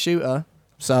a shooter.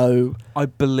 So, I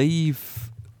believe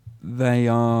they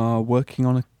are working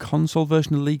on a console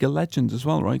version of League of Legends as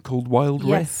well, right? Called Wild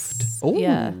Rift. Yes. Ooh.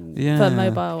 Yeah. Yeah. For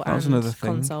mobile that was and another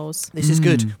thing. consoles. this is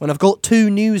good. When I've got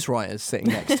two news writers sitting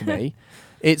next to me,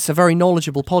 it's a very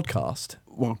knowledgeable podcast.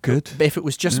 Well, good. But if it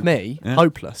was just Yeah. me, Yeah.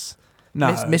 hopeless.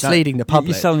 No, misleading the public.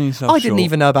 You're selling yourself I didn't short.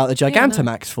 even know about the Yeah, no.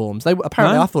 Gigantamax forms. They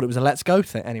apparently No? I thought it was a Let's Go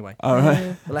thing. Anyway, All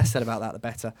right. the less said about that, the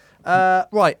better.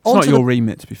 Right, It's on not to your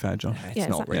remit, to be fair, John. It's Yeah,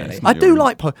 not exactly. really. Yeah, it's I not do your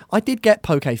like. I did get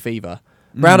Poke Fever.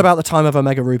 Mm. Round about the time of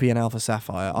Omega Ruby and Alpha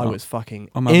Sapphire, I Oh. was fucking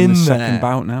I'm having in the there. second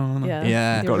bout now, aren't I? Yeah.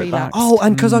 Yeah. You're Got it back. relapsed. Oh,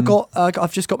 and because Mm.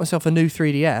 I've just got myself a new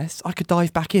 3DS, I could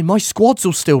dive back in. My squads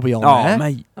will still be on Oh, there.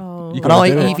 mate. Oh. You And gotta I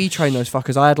do it. EV train those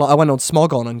fuckers. I went on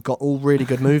Smogon and got all really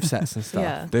good movesets and stuff.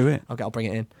 Yeah. Do it. Okay, I'll bring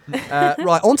it in.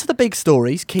 Right, on to the big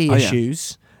stories, key Oh, yeah.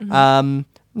 issues. Mhm.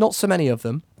 Not so many of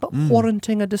them, but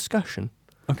warranting a discussion.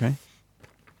 Okay.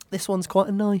 This one's quite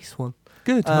a nice one.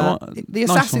 Good. The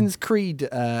Assassin's Creed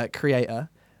creator,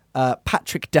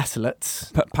 Patrick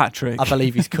Desolates, Patrick. I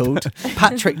believe he's called.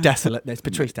 Patrick Desolate. No, it's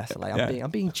Patrice Desolate. Yeah.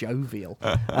 I'm being jovial.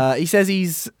 He says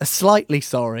he's slightly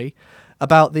sorry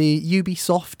about the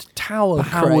Ubisoft Tower But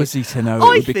how craze. was he to know it I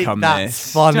would think become that's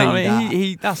this? funny, Do you know what I mean? that.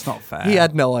 He that's not fair. He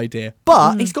had no idea.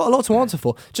 But he's got a lot to answer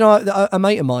for. Do you know, a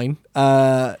mate of mine,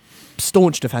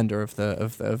 staunch defender of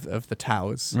the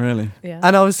towers. Really? Yeah.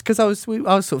 And I was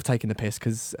sort of taking the piss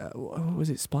because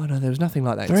was it Spider? There was nothing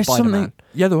like that. There in is Spider-Man. something.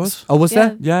 Yeah, there was. Oh, was Yeah.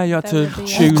 there? Yeah, you had There to would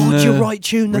be, yeah. tune Oh God, the, you're right.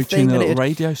 Tune the retune thing. the And, little it,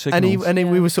 radio signals. and then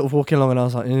we Yeah. were sort of walking along, and I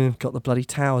was like, got the bloody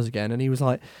towers again. And he was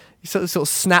like, he sort of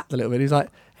snapped a little bit. He's like,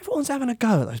 everyone's having a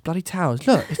go at those bloody towers.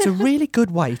 Look, it's a really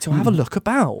good way to have a look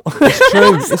about. It's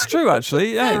true. It's true,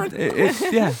 actually. Yeah,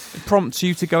 it prompts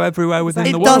you to go everywhere within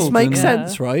It the world. does make and-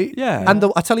 sense, right? Yeah. And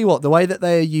I tell you what, the way that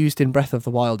they're used in Breath of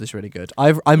the Wild is really good.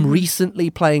 I'm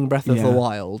recently playing Breath of the Yeah.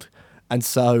 Wild, and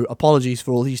so apologies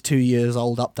for all these 2 years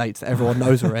old updates that everyone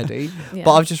knows already. Yeah.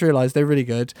 But I've just realised they're really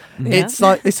good. Yeah. It's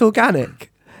like it's organic.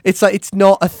 It's like it's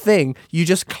not a thing. You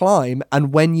just climb,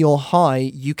 and when you're high,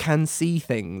 you can see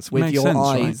things with Makes your sense,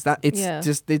 eyes. right? That it's Yeah.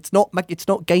 just it's not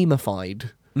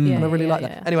gamified. Yeah, And I really yeah, like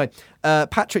that. yeah. Anyway,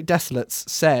 Patrick Desolates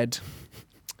said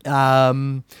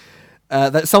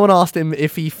that someone asked him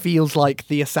if he feels like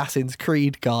the Assassin's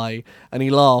Creed guy, and he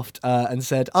laughed and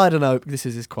said, I don't know. This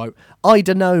is his quote. I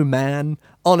don't know, man.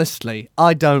 Honestly,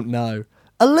 I don't know.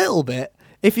 A little bit.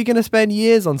 If you're going to spend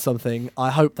years on something,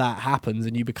 I hope that happens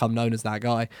and you become known as that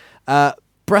guy.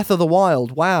 Breath of the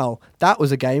Wild, wow. That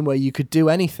was a game where you could do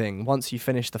anything once you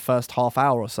finished the first half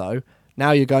hour or so.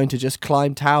 Now you're going to just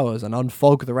climb towers and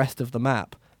unfog the rest of the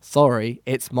map. Sorry,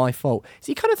 it's my fault. Is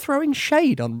he kind of throwing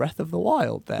shade on Breath of the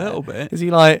Wild there? A little bit. Is he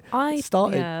like I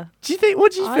started? Yeah. Do you think?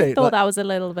 What do you I think? thought Like, that was a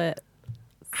little bit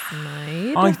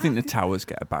snide. I think the towers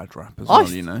get a bad rap as I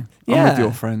well, you know. I'm yeah. with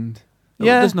your friend.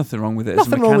 Yeah. There's nothing wrong with it.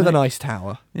 nothing as a wrong with a mechanic. nice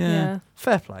tower. Yeah.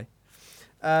 Fair play.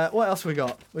 What else we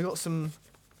got? We got some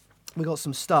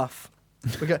stuff.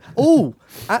 We got. Oh,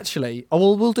 actually,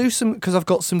 we'll do some because I've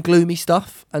got some gloomy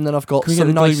stuff, and then I've got Can we some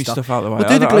get the nice gloomy stuff out of the way? We'll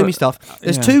do the I- gloomy stuff.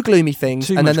 There's yeah. two gloomy things,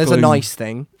 Too and then much there's gloom. a nice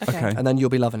thing, Okay. and then you'll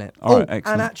be loving it. All right, and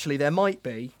excellent. actually, there might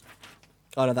be.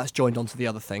 Oh no, that's joined onto the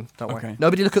other thing. Don't worry. Okay.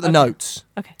 Nobody look at the Okay. notes.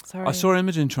 Okay, sorry. I saw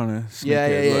Imogen trying to sneak Yeah,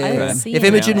 it. yeah, a yeah. little I yeah. didn't bit. see If it.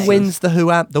 Imogen Yeah. wins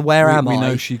the where am we I?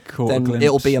 know she caught a Then glimpse.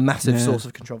 it'll be a massive Yeah. source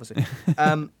of controversy.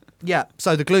 Yeah,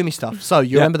 so the gloomy stuff. So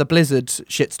you Yeah. remember the Blizzard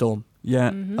shitstorm?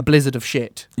 Yeah, Mhm. A blizzard of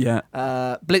shit. yeah.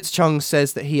 Blitzchung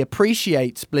says that he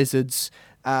appreciates Blizzard's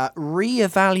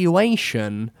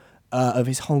re-evaluation of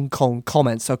his Hong Kong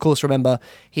comments. So of course, remember,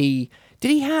 did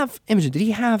he have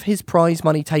his prize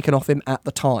money taken off him at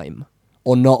the time?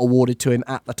 Or not awarded to him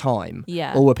at the time?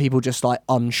 Yeah. Or were people just like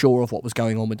unsure of what was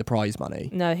going on with the prize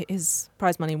money? No, his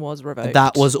prize money was revoked.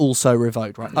 That was also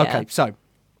revoked, right? Yeah. Okay, so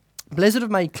Blizzard have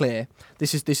made clear,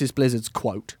 this is Blizzard's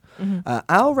quote, Mm-hmm.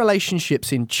 our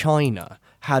relationships in China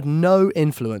had no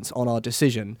influence on our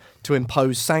decision to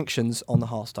impose sanctions on the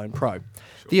Hearthstone Pro.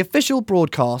 The official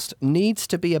broadcast needs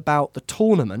to be about the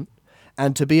tournament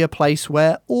and to be a place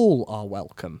where all are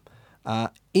welcome.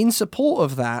 In support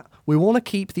of that, we want to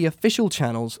keep the official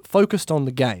channels focused on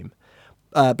the game.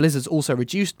 Blizzard's also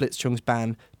reduced Blitzchung's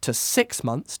ban to 6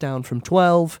 months, down from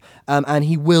 12, and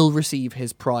he will receive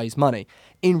his prize money.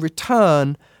 In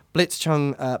return,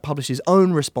 Blitzchung published his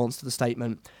own response to the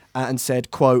statement and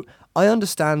said, quote, "I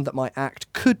understand that my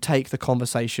act could take the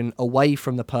conversation away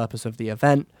from the purpose of the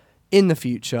event. In the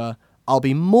future, I'll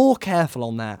be more careful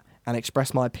on that and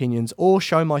express my opinions or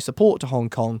show my support to Hong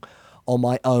Kong on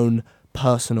my own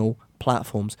personal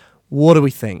platforms." What do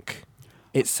we think?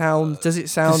 Does it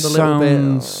sound a little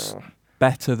bit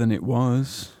better than it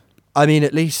was? I mean,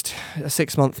 at least a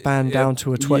 6-month ban down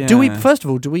to a 12. Do we, first of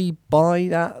all, buy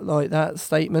that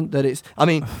statement that it's? I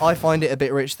mean, I find it a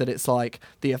bit rich that it's like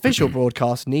the official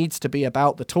broadcast needs to be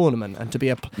about the tournament and to be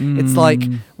it's like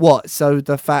what? So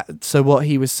what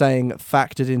he was saying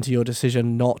factored into your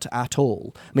decision not at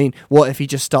all. I mean, what if he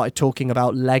just started talking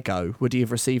about Lego? Would he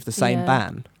have received the same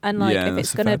ban? And if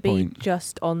it's going to be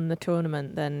just on the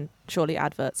tournament, then surely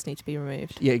adverts need to be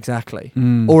removed. Yeah, exactly.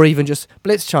 Or even just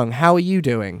Blitzchung, how are you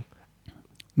doing?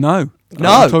 No.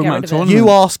 No. Talking about the tournament. You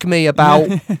ask me about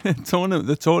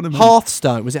the tournament.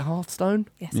 Hearthstone. Was it Hearthstone?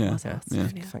 Yes, Yeah. it was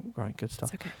Hearthstone, yeah. Right, good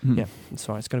stuff. It's okay. Yeah, it's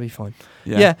all right. It's going to be fine.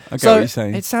 Yeah. I get so what you're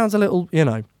saying. it sounds a little,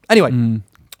 Anyway,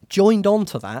 joined on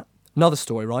to that, another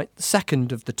story, right? The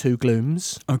second of the two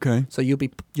glooms. Okay. So you'll be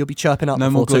chirping up. No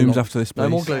before more too glooms long. after this, please. No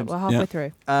more glooms. We're halfway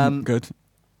through. Good.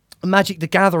 Magic the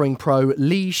Gathering pro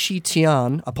Li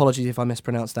Shitian, apologies if I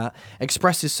mispronounced that,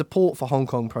 expresses support for Hong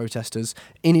Kong protesters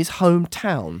in his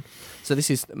hometown. So this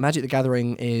is Magic the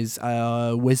Gathering is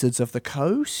Wizards of the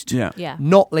Coast. Yeah. Yeah.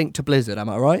 Not linked to Blizzard, am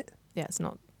I right? Yeah, it's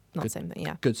not the same thing,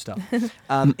 yeah. Good stuff.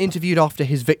 Interviewed after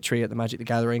his victory at the Magic the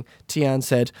Gathering, Tian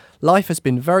said, "Life has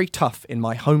been very tough in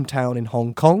my hometown in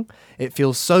Hong Kong. It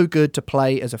feels so good to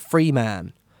play as a free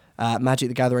man." Magic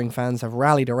the Gathering fans have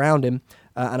rallied around him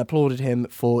and applauded him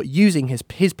for using his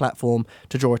platform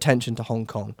to draw attention to Hong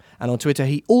Kong. And on Twitter,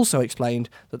 he also explained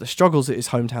that the struggles that his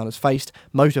hometown has faced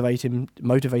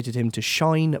motivated him to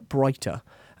shine brighter.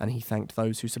 And he thanked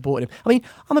those who supported him. I mean,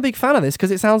 I'm a big fan of this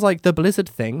because it sounds like the Blizzard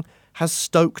thing has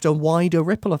stoked a wider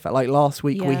ripple effect. Like last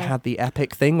week, we had the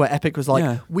Epic thing where Epic was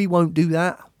like, "We won't do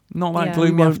that. Not that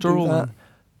gloomy after all.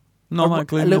 Not that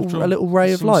gloomy after all. A little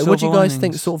ray of light. What do you guys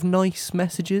think? Sort of nice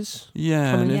messages?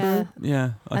 Yeah,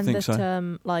 I think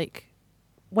so.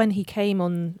 When he came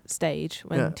on stage,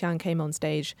 Tian came on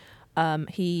stage,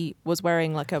 he was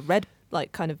wearing like a red,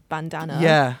 like kind of bandana.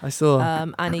 Yeah, I saw.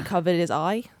 And he covered his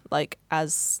eye,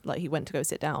 as he went to go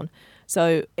sit down.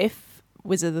 So if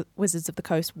Wizards of the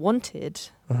Coast wanted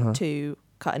to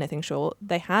cut anything short,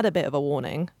 they had a bit of a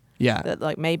warning. Yeah.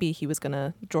 That maybe he was going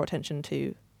to draw attention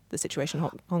to the situation in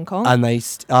Hong Kong. And they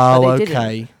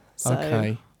okay. So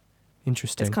okay.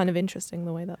 Interesting. It's kind of interesting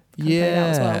the way that played out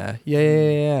as well.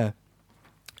 Yeah.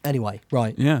 Anyway,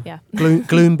 right. Yeah.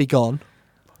 Gloom be gone.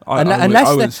 I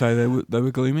wouldn't say they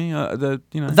were gloomy.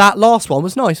 That last one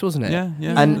was nice, wasn't it?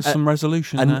 Yeah. And some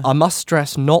resolution. And there. I must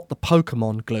stress, not the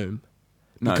Pokemon gloom.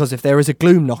 No. Because if there is a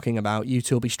gloom knocking about, you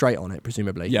two will be straight on it,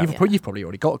 presumably. Yeah. You've probably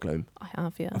already got a gloom. I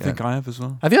have, yeah. I think I have as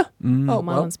well. Have you? Oh,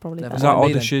 my one's probably better. Is that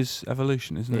Mind me Oddish's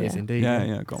evolution, isn't it? It is indeed.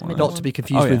 Yeah, I got one. Not to be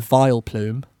confused with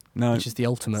Vileplume, no, which is the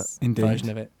ultimate indeed.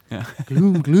 version of it. Yeah.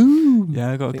 Gloom.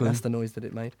 Yeah, I got a gloom. That's the noise that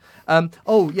it made.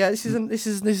 This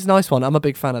is a nice one. I'm a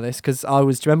big fan of this because do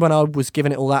you remember when I was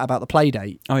giving it all that about the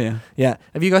Playdate? Oh yeah. Yeah.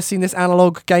 Have you guys seen this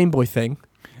analog Game Boy thing?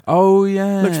 Oh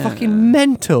yeah. Looks fucking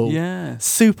mental. Yeah.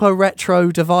 Super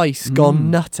retro device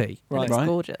gone nutty. Right. It looks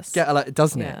gorgeous.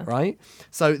 Doesn't it? Right.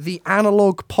 So the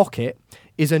Analog Pocket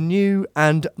is a new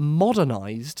and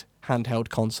modernised handheld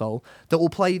console that will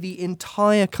play the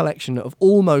entire collection of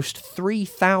almost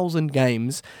 3,000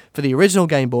 games for the original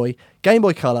Game Boy, Game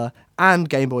Boy Color, and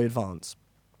Game Boy Advance.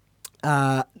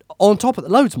 On top of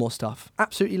loads more stuff,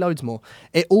 absolutely loads more.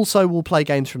 It also will play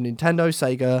games from Nintendo,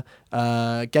 Sega,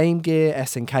 Game Gear,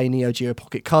 SNK, Neo Geo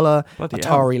Pocket Color,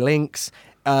 Atari Lynx,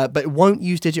 but it won't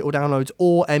use digital downloads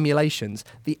or emulations.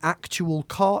 The actual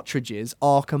cartridges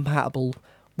are compatible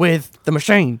with the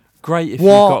machine. Great if you've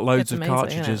got loads of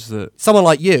cartridges that... Someone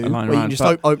like you, where you can just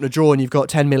open a drawer and you've got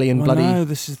 10 million bloody... No,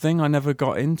 this is the thing. I never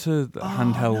got into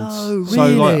handhelds.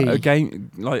 No, really?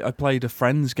 So I played a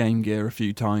friend's Game Gear a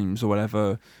few times or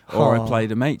whatever, or I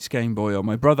played a mate's Game Boy, or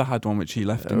my brother had one which he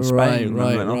left in Spain when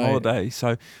we went on holiday.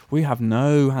 So we have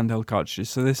no handheld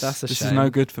cartridges. So this is no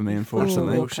good for me,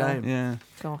 unfortunately. Real shame. Yeah.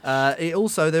 It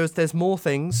also there's more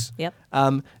things. Yep.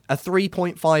 A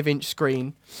 3.5-inch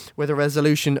screen with a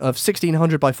resolution of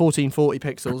 1600 by 1440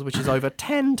 pixels, which is over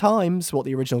 10 times what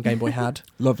the original Game Boy had.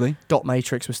 Lovely. Dot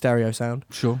matrix with stereo sound.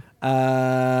 Sure.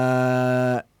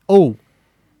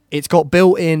 It's got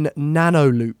built-in Nano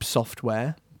Loop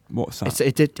software. What's that?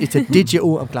 It's a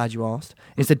digital. I'm glad you asked.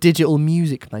 It's a digital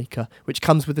music maker which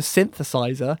comes with a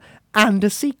synthesizer and a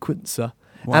sequencer.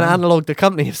 Wow. And Analog, the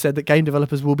company, have said that game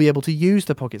developers will be able to use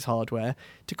the Pocket's hardware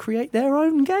to create their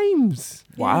own games.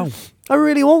 Wow. I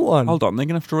really want one. Hold on, they're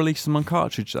going to have to release them on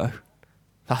cartridge, though.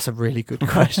 That's a really good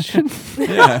question.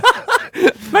 Yeah.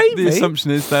 Maybe. The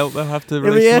assumption is they'll have to Yeah,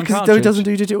 release them on because cartridge. it doesn't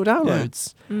do digital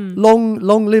downloads. Mm.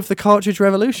 Long live the cartridge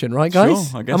revolution, right, guys?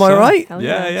 Sure, I guess Am I so. right? Hell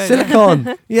Yeah, yeah. yeah.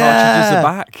 Silicon. Yeah. Cartridges are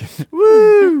back.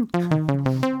 Woo!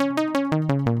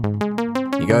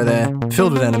 You go there,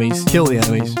 filled with enemies, kill the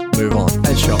enemies, move on.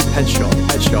 Headshot, headshot,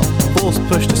 headshot. Force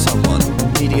push to someone.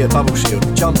 Immediate bubble shield.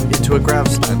 Jump into a grav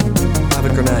slam. Have a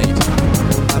grenade.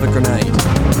 Have a grenade.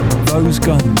 Those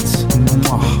guns.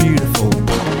 Mwah. Beautiful.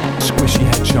 Squishy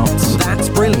headshots. That's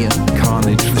brilliant.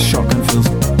 Carnage. The shotgun feels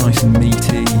nice and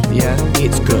meaty. Yeah,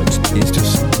 it's good. It's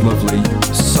just lovely.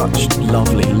 Such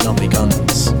lovely, lovely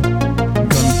guns.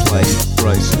 Gunplay.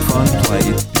 Right. Fun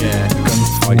played. Yeah.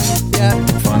 Gunfight. Yeah.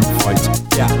 Fun fight.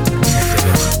 Yeah.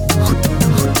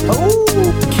 Oh!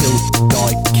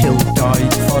 Kill, die.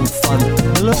 Fun.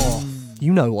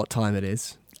 You know what time it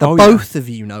is. Oh, yeah. Both of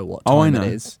you know what Oh, I time know.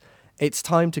 it is. It's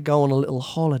time to go on a little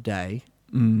holiday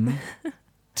Mm.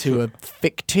 to a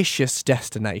fictitious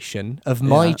destination of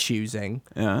my Yeah. choosing,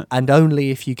 Yeah. and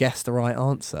only if you guess the right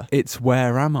answer. It's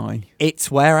Where Am I? It's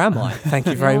Where Am I? Thank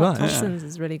you very Mark much. Thompson's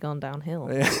has really gone downhill.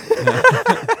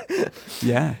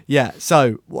 Yeah. Yeah,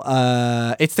 so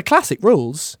it's the classic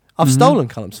rules. I've Mhm. stolen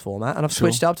Callum's format and I've Sure.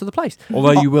 switched it up to the place.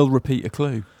 Although you will repeat a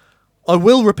clue. I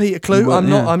will repeat a clue. You will,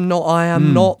 I am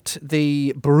Mm. not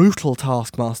the brutal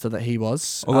taskmaster that he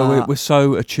was. Although we're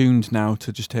so attuned now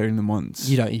to just hearing them once.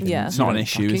 You don't even. Yeah. It's not you an don't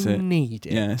issue, is fucking it? Need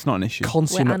it. Yeah, it's not an issue. We're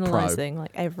Consummate pro. analysing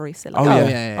like every syllable. Oh, Oh yeah.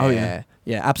 yeah. Oh, yeah.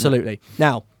 Yeah, absolutely.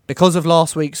 Now, because of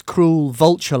last week's cruel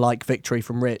vulture-like victory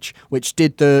from Rich, which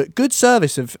did the good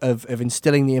service of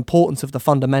instilling the importance of the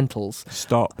fundamentals,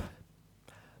 Stop.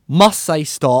 must say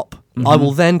stop. Mhm. I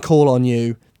will then call on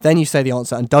you. Then you say the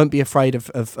answer, and don't be afraid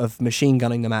of machine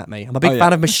gunning them at me. I'm a big Oh, yeah.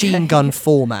 fan of machine gun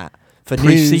format for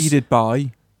news. Preceded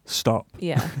by stop.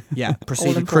 Yeah. Yeah,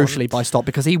 preceded important. crucially by stop,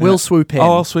 because he will swoop in.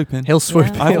 Oh, I'll swoop in. He'll swoop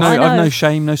Yeah. in. I've no, I I've know. no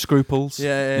shame, no scruples.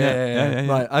 Yeah.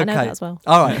 Right, I know that okay. as well.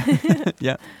 All right.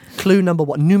 Yeah. Clue number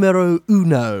one. Numero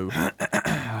uno.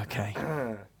 Okay.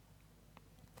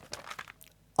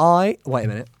 Wait a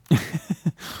minute.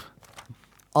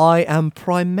 I am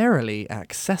primarily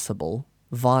accessible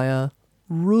via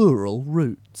rural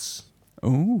routes.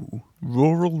 Ooh,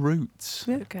 rural routes.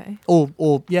 Okay.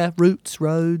 Or yeah, routes,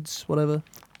 roads, whatever.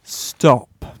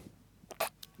 Stop.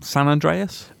 San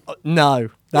Andreas? No,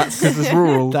 that's Because there's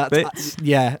rural that's bits.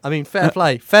 yeah. I mean, fair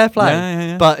play, fair play.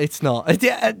 Yeah. But it's not.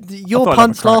 Your thought I'd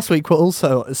punts have a crack. last week were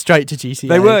also straight to GTA.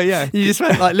 They were, yeah. You just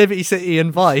went like Liberty City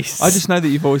and Vice. I just know that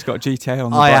you've always got GTA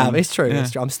on the I brain. am. It's true. Yeah.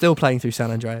 It's true. I'm still playing through San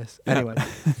Andreas. Yeah. Anyway,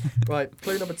 right.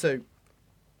 Clue number two.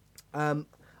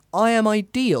 I am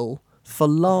ideal for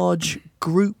large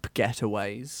group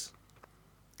getaways.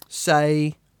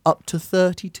 Say up to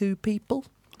 32 people.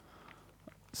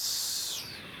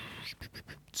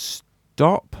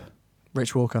 Stop.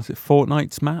 Rich Walker. Is it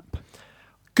Fortnite's map?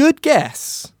 Good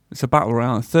guess. It's a battle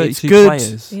royale. 32 good.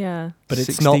 players. Yeah. But it's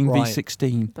 16 not right. v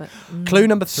 16. But Clue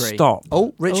number three. Stop.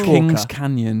 Oh, Rich Oh. King's Walker.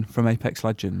 Canyon from Apex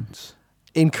Legends.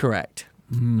 Incorrect.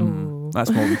 Ooh. That's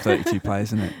more than 32 players,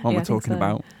 isn't it? What Yeah, we're I think talking so.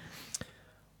 about.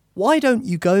 Why don't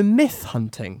you go myth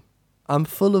hunting? I'm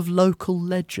full of local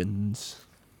legends.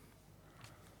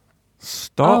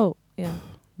 Stop. Oh, yeah.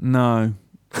 No.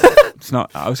 It's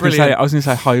not. I was going to say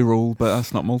Brilliant. Hyrule, but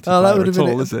that's not multiplayer Oh, that would have at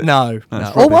been all, is it? No.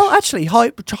 That's Oh well, rubbish. actually,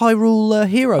 Hyrule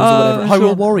Heroes or whatever, Hyrule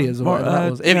sure. Warriors or whatever Well,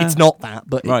 that was. yeah. It's not that,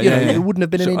 but Right, you know, yeah. it wouldn't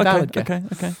have been an Sure, invalid guess.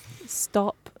 okay.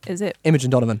 Stop. Is it Imogen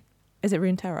Donovan.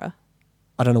 Runeterra?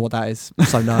 I don't know what that is,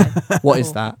 so no. What is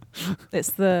Cool. that?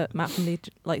 It's the map from the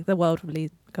world of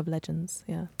League of Legends.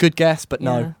 Yeah. Good guess, but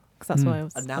no. Because that's Hmm. why I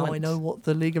was. And now I went- know what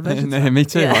the League of Legends. No, me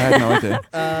too. Yeah. I had no idea.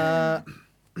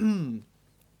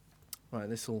 Right,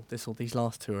 these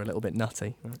last two are a little bit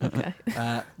nutty. Okay.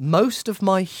 Most of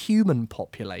my human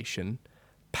population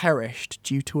perished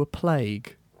due to a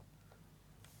plague.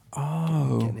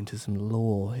 Oh. Getting into some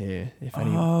lore here. If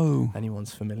Oh.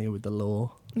 anyone's familiar with the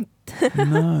lore, No.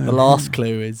 the last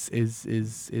clue is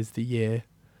the year.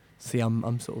 See,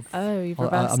 I'm sort of. Oh, you've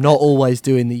reversed. I'm not always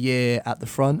doing the year at the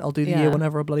front. I'll do the year Yeah.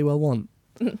 whenever I bloody well want.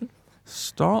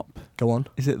 Stop. Go on.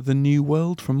 Is it the New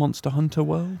World from Monster Hunter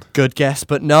World? Good guess,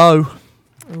 but no.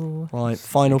 Ooh. Right,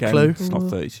 final Again, clue. It's not Ooh.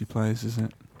 32 players, is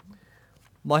it?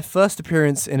 My first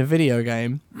appearance in a video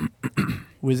game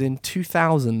was in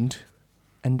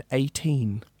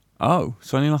 2018. Oh,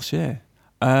 so only last year.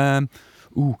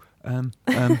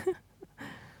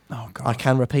 I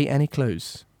can repeat any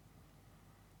clues.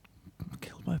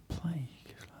 Killed by plague.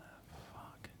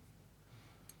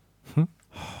 Hmm?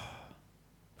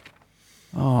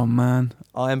 Oh man.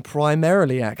 I am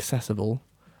primarily accessible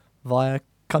via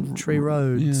country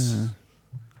roads. Yeah.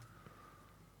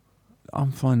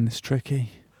 I'm finding this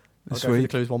tricky. I'll This go through the week.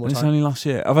 clues one more It's time. only last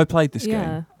year. Have I played this Yeah.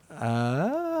 game?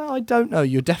 I don't know.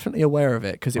 You're definitely aware of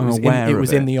it because it I'm was aware it of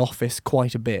was it. in the office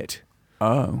quite a bit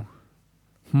Oh.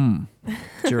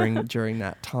 during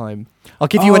that time. I'll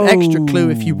give you an extra clue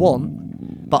if you want, Oh.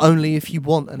 but only if you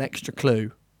want an extra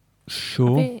clue.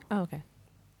 Sure. Oh, okay.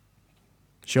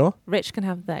 Sure. Rich can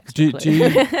have the extra Do clue.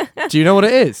 you, Do you know what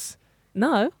it is?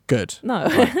 No, Good. no.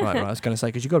 Right. I was going to say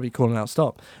because you've got to be calling out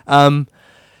stop.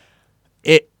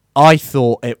 I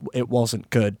thought it wasn't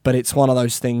good, but it's one of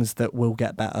those things that will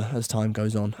get better as time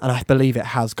goes on, and I believe it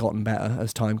has gotten better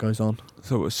as time goes on.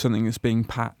 so it was something that's being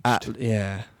patched.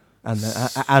 Yeah,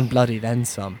 and bloody then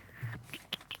some.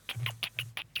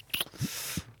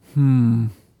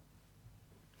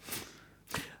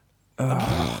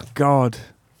 Oh God.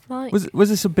 Like, Was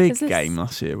this a big Is this- game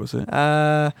last year? Was it?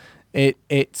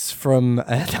 It's from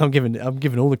I'm giving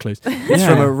all the clues. It's Yeah.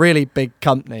 from a really big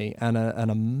company and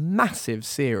a massive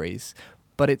series,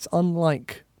 but it's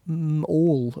unlike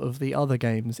all of the other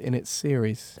games in its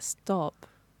series. stop.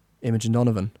 Imogen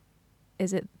Donovan.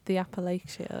 Is it the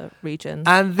Appalachia region?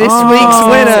 And this Oh. week's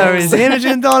winner is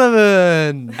Imogen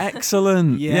Donovan.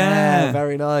 Excellent. Yeah,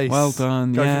 very nice. Well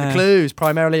done. Go yeah. for the clues.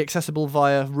 Primarily accessible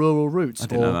via rural routes I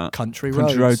didn't know or that. country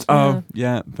Country roads. roads. Oh,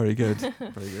 yeah. Very good.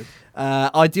 Very good.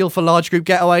 Ideal for large group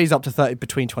getaways, up to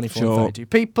between 24 and Sure. 32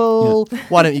 people.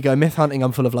 Why don't you go myth hunting?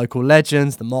 I'm full of local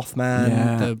legends. The Mothman,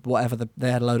 Yeah. the whatever.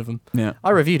 They had a load of them. Yeah. I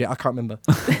reviewed it. I can't remember.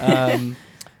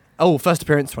 First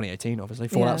appearance 2018, obviously.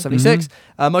 Fallout Yeah. 76.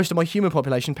 Most of my human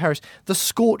population perished. The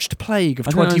scorched plague of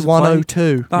I didn't know it was a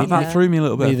 2102. That Yeah. threw me a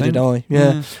little bit. Neither did I.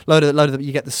 Yeah. Load of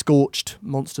you get the scorched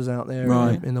monsters out there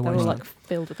Right. in the They're all wasteland. like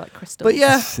filled with like crystals. But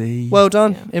yeah, See. well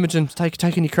done, Yeah. Imogen.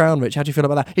 Taking your crown, Rich. How do you feel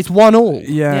about that? It's 1-1.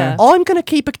 Yeah. Yeah. I'm going to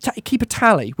keep a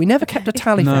tally. We never kept a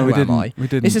tally No, for we Who Am didn't. I? We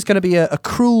didn't. This is going to be a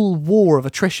cruel war of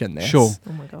attrition. This. Sure.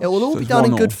 Oh my god. It will all So be it's done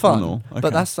in 1-1, good fun, 1-1, okay.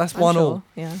 but that's I'm 1-1. sure.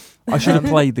 Yeah. I should have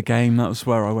played the game. That was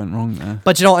where I went wrong there.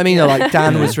 But you know what I mean? Though? Like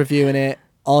Dan Yeah. was reviewing it,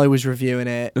 I was reviewing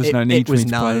it. There's it, no need it for was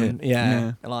me to play known. it.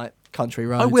 Yeah, like country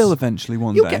roads. I will eventually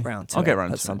one You'll day. get round to I'll it get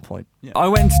round at to some it. point. Yeah. I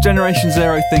went to Generation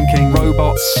Zero thinking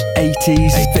robots,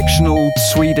 80s, fictional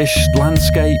Swedish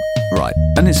landscape. Right.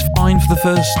 And it's fine for the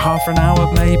first half an hour,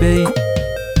 maybe.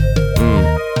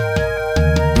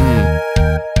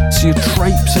 So you're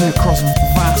traipsing across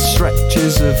vast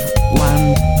stretches of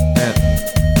land.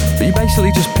 But you're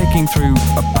basically just picking through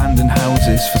abandoned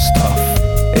houses for stuff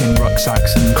in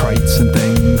rucksacks and crates and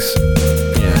things.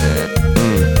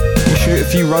 You shoot a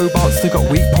few robots, they've got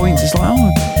weak points, it's like,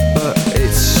 oh, but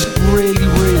it's really,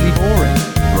 really boring.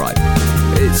 Right.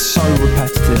 It's so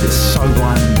repetitive, it's so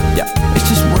bland. Yeah. It's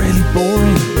just really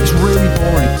boring. It's really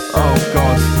boring. Oh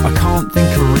god, I can't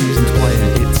think of a reason to play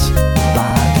it. It's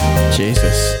bad.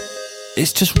 Jesus.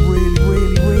 It's just really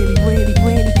boring.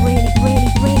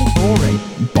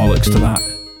 Bollocks to that.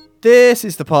 This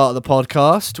is the part of the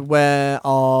podcast where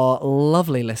our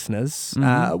lovely listeners,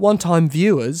 one-time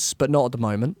viewers, but not at the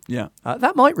moment, Yeah.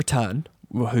 that might return.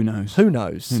 Well, who knows? Who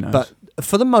knows? Who knows? But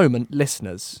for the moment,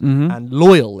 listeners Mhm. and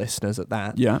loyal listeners at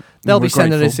that, Yeah. they'll We're be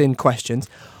sending grateful. us in questions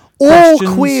or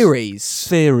Questions, queries,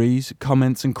 theories,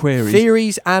 comments, and queries.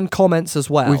 theories and comments as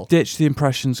well. We've ditched the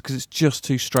impressions because it's just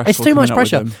too stressful. It's too coming much up with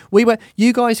pressure. them.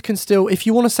 You guys can still, if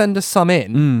you want to send us some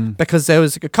in, because there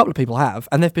was a couple of people have,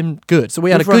 and they've been good. So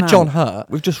we had We've a good run John out. Hurt.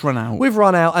 We've just run out. We've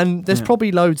run out, and there's Yeah.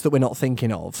 probably loads that we're not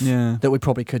thinking of Yeah. that we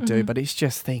probably could do, Mhm. but it's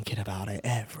just thinking about it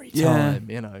every Yeah. time,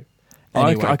 you know.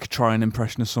 I Anyway. could try an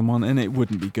impression of someone and it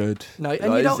wouldn't be good. No,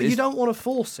 and Like, you don't want to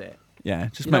force it. Yeah,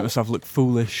 just you make don't- myself look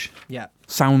foolish. Yeah.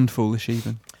 Sound foolish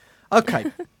even. Okay.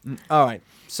 All right.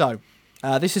 So,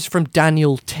 this is from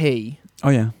Daniel T. Oh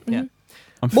yeah. Yeah.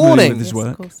 I'm familiar Morning. with his Yes, of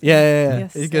work. course. Yeah.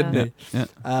 Yes, He's good. yeah. isn't he?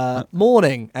 Yeah.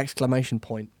 Morning! Exclamation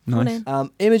point. Nice.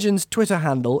 Morning. Imogen's Twitter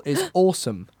handle is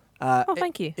awesome. Oh,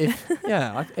 thank you.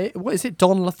 What is it?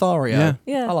 Don Lothario. Yeah.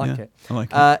 Yeah. I like Yeah, it. I like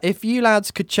it. If you lads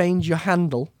could change your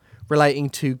handle relating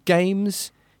to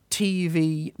games,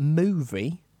 TV,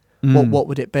 movie, what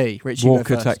would it be? Rich, you go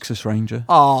Walker, first. Texas Ranger.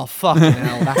 Oh fucking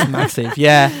hell! That's massive.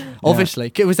 Yeah,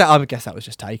 obviously. Was that? I guess that was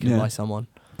just taken Yeah. by someone.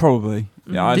 Probably.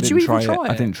 Yeah, I Did didn't you even try try it.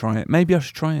 I it? didn't try it. Maybe I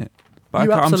should try it. But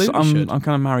You absolutely should. I'm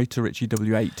kind of married to Richie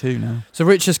W82 now. So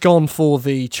Rich has gone for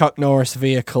the Chuck Norris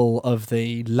vehicle of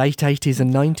the late 80s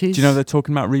and 90s. Do you know they're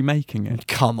talking about remaking it?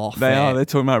 Come off They it. are. They're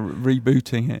talking about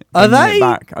rebooting it. Are bringing they? it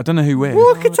back. I don't know who with.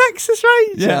 Walker Texas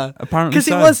Ranger. Yeah, apparently Because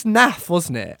so. it was naff,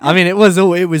 wasn't it? I mean, it was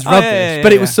rubbish, yeah,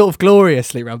 but it yeah. was sort of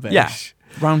gloriously rubbish. Yeah.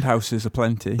 Roundhouses are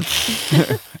plenty.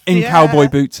 In Yeah. cowboy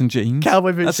boots and jeans.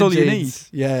 Cowboy boots That's and all you jeans.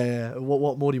 Yeah.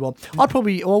 What more do you want? I'd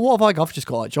probably. Well, what have I got? I've just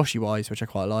got like Joshy Wise, which I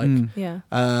quite like. Yeah.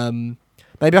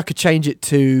 Maybe I could change it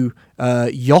to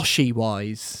Yoshi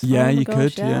Wise Yeah, Oh my you gosh,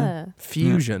 could. yeah.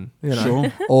 Fusion, you know,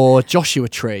 Sure. or Joshua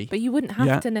Tree. But you wouldn't have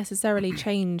Yeah. to necessarily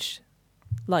change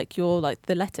like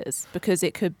the letters, because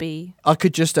it could be I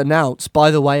could just announce,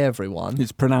 by the way, everyone,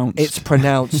 It's pronounced. it's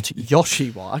pronounced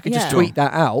Yoshiwa. I could just Yeah. tweet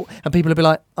that out, and people would be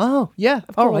like, "Oh, yeah,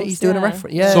 all right, course, he's doing a yeah.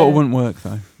 reference." Yeah, Sort of wouldn't work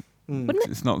though. Mm. Wouldn't it?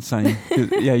 It's not the same. 'Cause,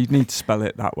 yeah, you'd need to spell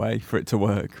it that way for it to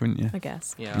work, wouldn't you? I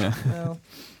guess. Yeah. Yeah. Well,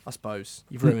 I suppose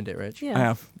you've ruined it, Rich. Yeah. I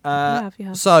have. You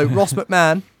have. So Ross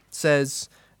McMahon says,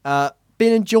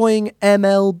 "Been enjoying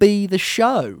MLB the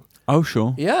Show. Oh,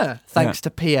 sure. Yeah, thanks to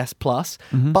PS Plus,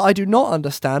 Mhm. but I do not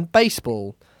understand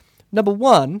baseball. Number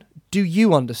one, do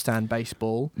you understand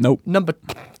baseball? Nope.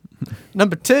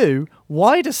 Number two,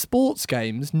 why do sports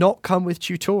games not come with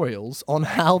tutorials on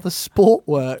how the sport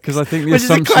works? Because I think the Which is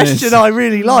a assumption question I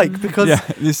really like, because yeah,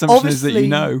 the assumption is that obviously- you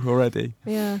know already.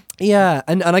 Yeah. yeah,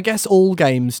 and I guess all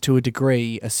games to a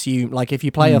degree assume, like if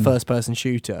you play a Mm. first-person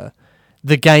shooter,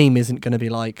 the game isn't going to be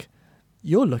like,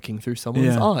 you're looking through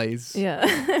someone's Yeah. eyes. Yeah.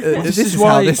 This is why-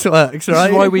 how this works, This right?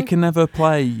 is why we can never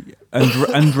play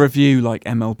and review like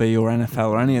MLB or NFL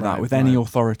or any of that Right, with any right.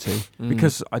 authority Mm.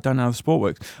 because I don't know how the sport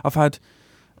works. I've had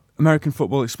American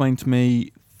football explained to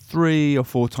me 3 or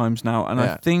 4 times now, and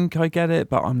Yeah. I think I get it,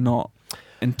 but I'm not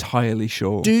entirely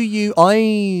sure. Do you?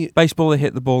 Baseball, they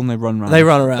hit the ball and they run around. They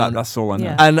run around. That's all I know.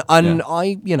 Yeah. And Yeah.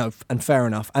 I, you know, and fair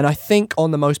enough. And I think on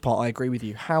the most part, I agree with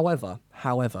you. However,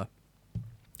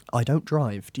 I don't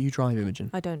drive. Do you drive, Imogen?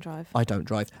 I don't drive. I don't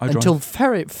drive. I Until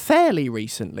fairly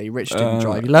recently, Rich didn't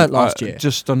drive. You learnt last year.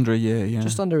 Just under a year, yeah.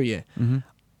 Just under a year. hmm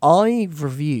I've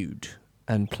reviewed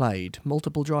and played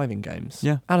multiple driving games.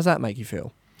 Yeah. How does that make you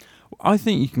feel? I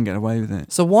think you can get away with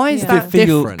it. So why is Yeah. that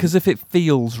different? Because if it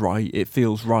feels right, it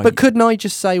feels right. But couldn't I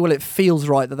just say, well, it feels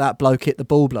right that bloke hit the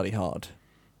ball bloody hard?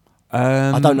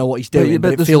 I don't know what he's doing,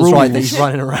 but it there's feels right that rules. he's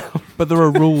running around. But there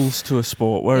are rules to a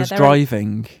sport, whereas there are-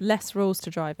 driving... Less rules to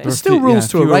driving. There's There are still few- rules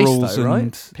to a fewer race, rules though, right?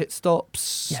 and- Pit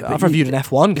stops. Yeah, but I've reviewed an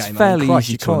F1 It's game. fairly Christ,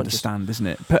 easy you to can't just- understand, isn't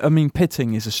it? I mean,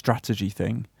 pitting is a strategy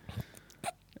thing.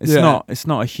 It's Yeah. not. It's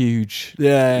not a huge.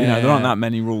 Yeah, You know, there aren't yeah. that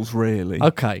many rules really.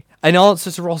 Okay. In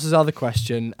answer to Ross's other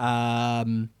question,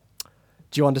 do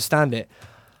you understand it?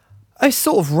 It's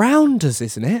sort of rounders,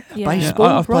 isn't it? Yeah. Baseball,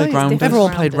 Yeah, I've played right? rounders.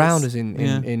 Everyone played Rounders. rounders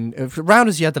Yeah. in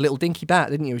rounders. You had the little dinky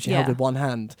bat, didn't you, which you held Yeah. with one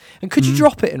hand? And could you Mhm.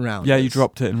 drop it in rounders? Yeah, you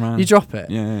dropped it and ran. You drop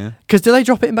it. Yeah, yeah. Because do they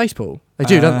drop it in baseball? They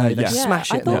do, don't they? They Yeah.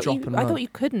 smash it and they drop and I run. thought you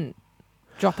couldn't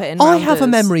drop it in I have a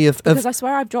rounders. memory of Because I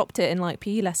swear I've dropped it in like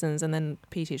PE lessons, and then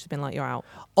PE teacher's been like, "You're out."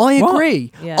 I What?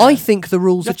 agree. Yeah. I think the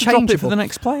rules You are have to drop it changeable. for the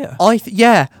next player.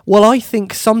 Yeah. Well, I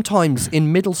think sometimes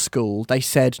in middle school they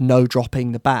said no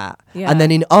dropping the bat, Yeah. and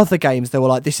then in other games they were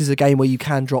like, "This is a game where you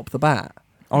can drop the bat."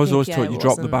 I was think, always yeah, taught it you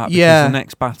drop the wasn't- bat because Yeah. the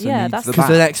next batter Yeah, needs that's- the Because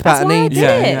bat. the next That's batter why I needs did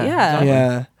Yeah, it. yeah, Yeah. exactly.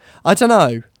 Yeah. I don't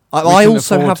know. I We I couldn't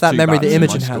also afford have that two memory that bats in my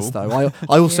Imogen has, school. though.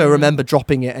 I also Yeah. remember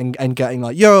dropping it and getting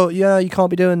like, "Yo, you can't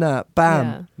be doing that." Bam,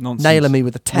 Yeah. Nonsense. nailing me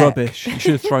with a tech. Rubbish. You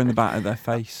should have thrown the bat at their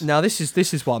face. Now this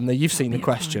is one that you've seen the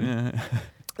question. Yeah.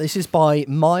 This is by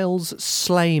Miles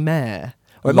Slaymare,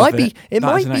 or it Love might be it. it That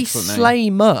might is an be excellent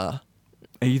name. Slaymer,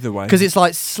 Either way. because it's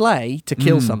like slay to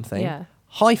kill Mm. something Yeah.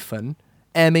 hyphen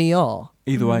MER.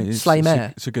 Either way, it's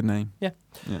Slaymare. it's a good name.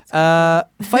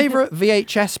 Favorite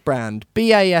VHS brand: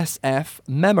 BASF,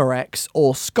 Memorex,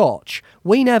 or Scotch.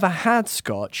 We never had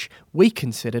Scotch. We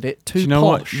considered it too Do you know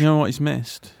posh. what? You know what he's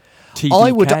missed? TDK.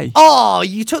 I would. Oh,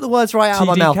 you took the words right out of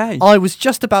my mouth. TDK. I was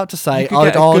just about to say. You could I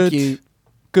would get a argue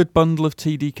good bundle of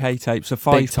TDK tapes, a big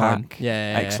 5-pack. time.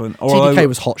 Yeah, Excellent. TDK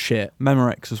was hot shit.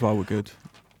 Memorex as well were good.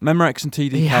 Memorex and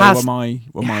TDK He has- were my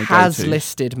has go-tos.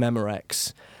 listed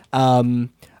Memorex,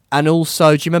 and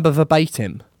also, do you remember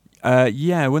Verbatim?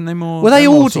 Yeah, weren't they more? Were they they're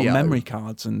more sort audio? of memory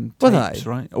cards and Were tapes, they?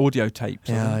 right? Audio tapes.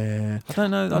 I think. Yeah. I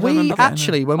don't know. I don't We remember getting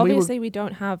actually, when Obviously, we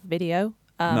don't have video.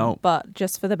 No. But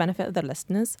just for the benefit of the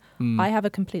listeners, Mm. I have a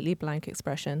completely blank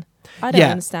expression. I don't Yeah.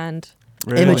 understand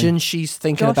Really? Imogen, she's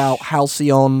thinking Josh. about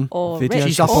Halcyon. Or Video Rich,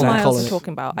 She's up or on that Miles colony. are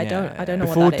talking about. I Yeah. don't know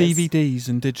Before what that is. DVDs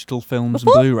and digital films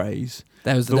Before? and Blu-rays,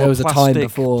 There was there a were time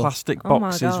before. plastic Oh my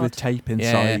boxes with God. tape Yeah.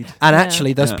 inside. And Yeah.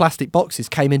 actually, those Yeah. plastic boxes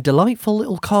came in delightful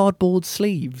little cardboard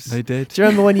sleeves. They did. Do you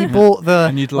remember when you bought the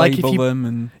And you'd like if label you them,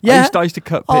 and Yeah. I used to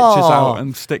cut pictures Oh. out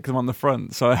and stick them on the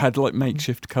front, so I had like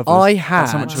makeshift covers. I That's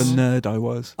how had much of a nerd I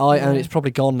was. and Yeah. it's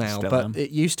probably gone now, Still but am. it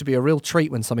used to be a real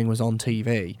treat when something was on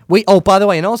TV. Oh, by the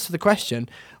way, in answer to the question,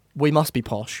 we must be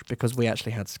posh because we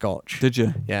actually had scotch. Did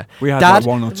you? Yeah. We had Dad- like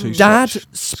one or two. Dad Scotch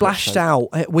splashed tape. out.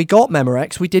 We got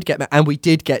Memorex. We did get, and we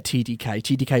did get TDK.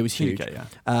 TDK was huge. TDK,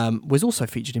 yeah. Was also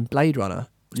featured in Blade Runner.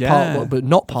 Yeah. But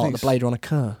not I part of think the Blade Runner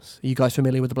curse. Are you guys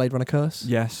familiar with the Blade Runner curse?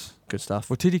 Yes. Good stuff.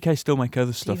 Well, TDK still make other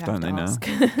You stuff, have don't to they now? ask.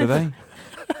 Do they?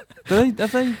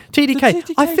 Have they? TDK.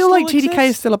 Does I TDK feel like still TDK is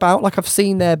exist? still about. Like I've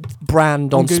seen their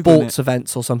brand I'm on Googling sports it.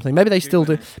 events or something. Maybe they still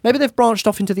do. Maybe they've branched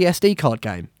off into the SD card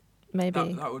game.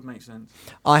 Maybe. That would make sense.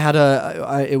 I had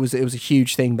it was a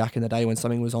huge thing back in the day when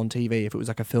something was on TV. If it was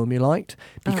like a film you liked,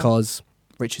 Oh. because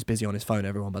Rich is busy on his phone.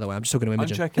 Everyone, by the way, I'm just talking to I'm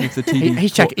Imogen. checking if the TD.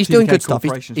 He's checking. He's TDK doing good stuff.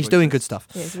 Corporation He's still doing good exists. stuff.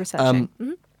 Yeah, he's researching.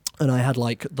 Mhm. And I had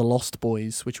like The Lost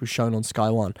Boys, which was shown on Sky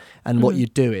One. And what Mhm.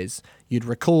 you'd do is you'd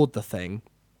record the thing,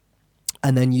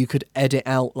 and then you could edit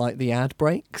out like the ad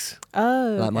breaks.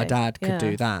 Oh, Like my okay. dad could Yeah.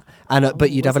 do that. And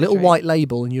but you'd have a little wizardry. white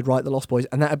label, and you'd write The Lost Boys,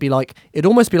 and that'd be like it'd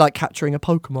almost be like capturing a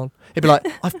Pokemon. It'd be like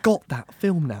I've got that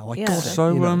film now. I Yeah. got it.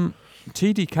 So you know?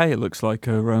 TDK, it looks like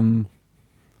a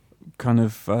kind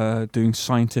of doing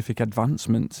scientific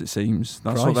advancements. It seems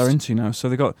that's what they're Christ. into now. So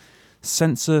they got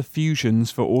sensor fusions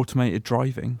for automated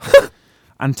driving,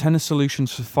 antenna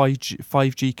solutions for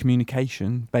 5G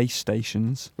communication, base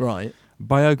stations, Right.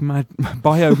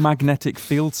 biomagnetic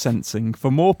field sensing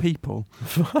for more people.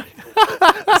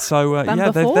 So Than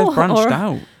yeah, before, they've branched or-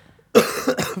 out.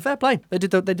 Fair play. They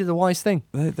did the wise thing.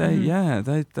 They Mhm. yeah,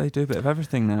 they do a bit of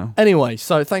everything now. Anyway,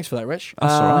 so thanks for that, Rich.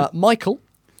 That's all right. Michael.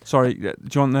 Sorry, do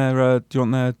you want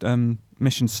their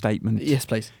mission statement? Yes,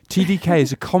 please. TDK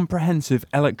is a comprehensive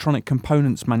electronic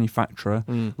components manufacturer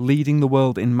leading the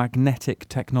world in magnetic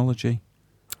technology.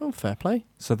 Oh, fair play.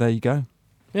 So there you go.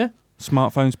 Yeah.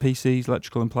 Smartphones, PCs,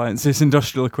 electrical appliances,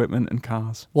 industrial equipment, and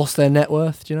cars. What's their net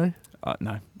worth? Do you know?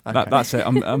 No, Okay. that's it.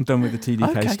 I'm done with the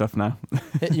TDK Okay. stuff now.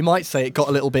 You might say it got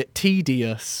a little bit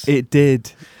tedious. It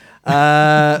did.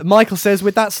 Michael says,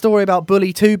 with that story about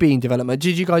Bully 2 being development,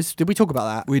 did we talk about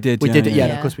that? We did. We yeah, did it. Yeah,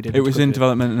 yeah. of course we did. It Of was course in we did.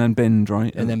 development and then binned,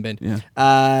 right? And then binned. Yeah.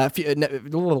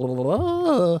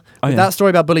 With that story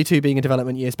about Bully 2 being in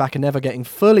development years back and never getting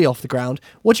fully off the ground,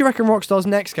 what do you reckon Rockstar's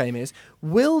next game is?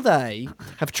 Will they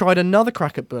have tried another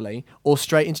crack at Bully or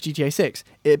straight into GTA 6?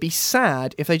 It'd be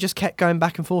sad if they just kept going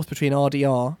back and forth between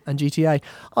RDR and GTA.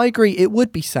 I agree, it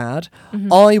would be sad.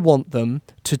 Mhm. I want them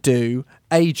to do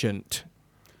Agent.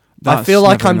 I That's feel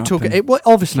like never I'm gonna talking. happen.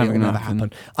 Obviously, Never it will gonna never happen.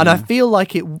 happen. And I Yeah. feel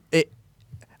like it.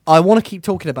 I want to keep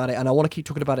talking about it, and I want to keep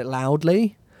talking about it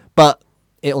loudly, but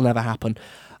it'll never happen.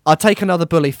 I'll take another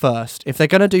Bully first. If they're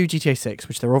going to do GTA 6,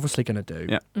 which they're obviously going to do,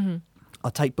 Yeah. Mhm. I'll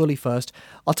take Bully first.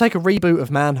 I'll take a reboot of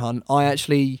Manhunt.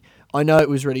 I know it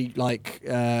was really like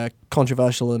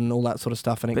controversial and all that sort of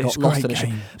stuff, and it But got it's a lost great in a shit.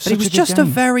 game. But Such it was a good just a game.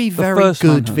 very, The very first good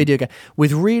Manhunt. video game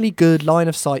with really good line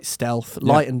of sight stealth,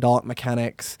 Yeah. light and dark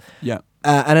mechanics. Yeah.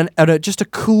 And just a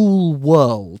cool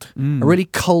world, Mm. a really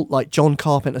cult like John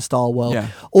Carpenter style world. Yeah.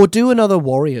 Or do another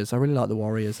Warriors. I really like the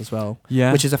Warriors as well,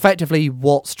 Yeah. which is effectively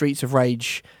what Streets of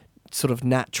Rage sort of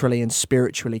naturally and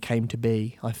spiritually came to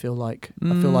be. I feel like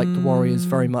the Warriors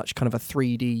very much kind of a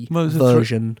 3D Well, it was a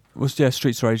version.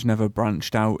 Streets of Rage never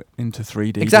branched out into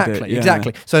 3D. did Exactly, it? Yeah.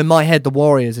 exactly. So in my head, the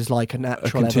Warriors is like a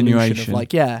natural evolution of continuation. like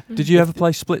Did you ever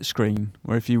play Split Screen,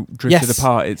 where if you drifted Yes.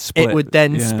 apart, it split? it would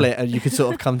then Yeah. split and you could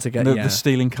sort of come together. The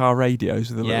stealing car radios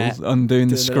with the Yeah. little undoing the Doing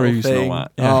the screws little and all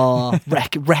that. Yeah. thing.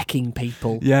 Oh, wrecking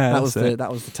people. Yeah, that was that's it.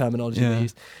 that was the terminology Yeah. they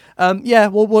used. Yeah.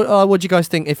 Well, what do you guys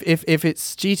think? If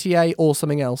it's GTA or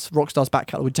something else, Rockstar's back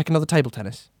catalog, would you take another table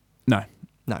tennis? No.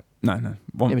 Imogen,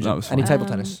 That was any fine. table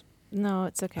tennis? No,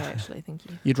 it's okay actually. Thank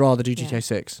you. You'd rather do Yeah. GTA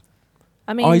 6?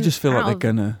 I mean, I just feel like out they're of-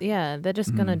 gonna. Yeah, they're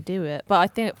just gonna Mm. do it, but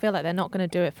I feel like they're not gonna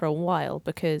do it for a while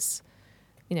because,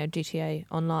 GTA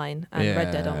Online and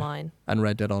Red Dead Yeah. Online And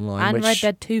Red Dead Online. and which, Red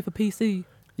Dead 2 for PC.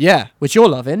 Yeah, which you're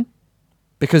loving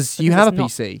because you Because have a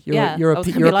it's not- PC. yeah, You're I a was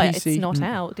P- gonna you're be a like, PC. It's not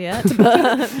out yet,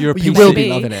 but You're a You PC. will be Me.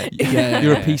 loving it. Yeah,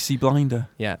 You're a yeah. PC blinder.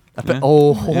 Yeah. Yeah.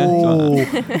 Oh,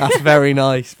 Yeah, that's very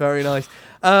nice. Very nice.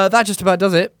 That just about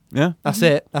does it. Yeah. That's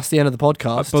it. That's the end of the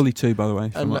podcast. Bully 2, by the way.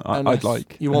 I'd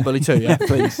like. You want Bully 2, yeah?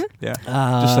 Please. Yeah.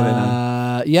 Just so they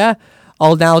know. Yeah.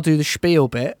 I'll now do the spiel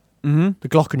bit, Mm-hmm. the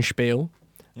Glockenspiel.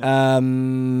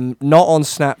 Not on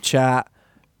Snapchat,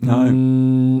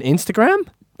 No. Instagram?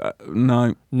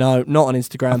 No. No, not on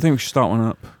Instagram. I think we should start one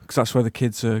up because that's where the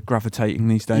kids are gravitating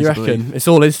these days. You I reckon? believe. It's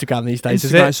all Instagram these days,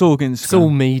 is Instagram, it? It's all Instagram. It's all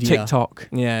media. TikTok.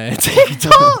 Yeah,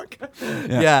 TikTok.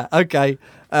 yeah. Okay.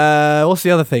 What's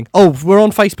the other thing? Oh, we're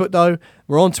on Facebook though.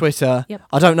 We're on Twitter. Yep.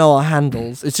 I don't know our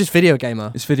handles. It's just Video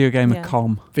Gamer. It's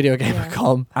Videogamer.com.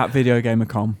 Videogamer.com. At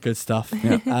Videogamer.com. Good stuff.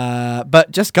 Yeah.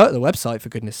 But just go to the website for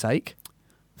goodness sake.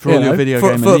 For all your video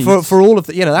gamer needs. For all of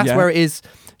the, that's Yeah. where it is.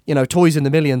 Toys in the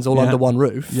millions all Yeah. under one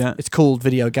roof. Yeah. It's called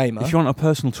Video Gamer. If you want our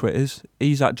personal Twitters,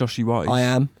 he's at Joshy Wise. I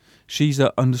am. She's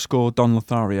at _Don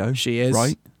Lothario. She is.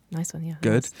 Right? Nice one, yeah.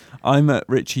 Good. Nice. I'm at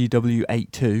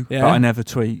RichieW82, Yeah. but I never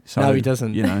tweet. So, No, he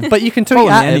doesn't. You know. But you can tweet Follow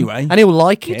at me him anyway. and he'll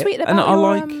like You it. tweet And about I your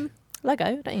like-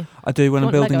 Lego, don't you? I do when You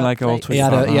I'm want building Lego Lego. I'll update? tweet He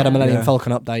had about a that. Millennium Yeah.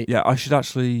 Falcon update. Yeah, I should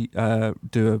actually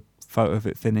do a photo of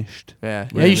it finished. Yeah,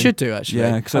 Really? you should do actually.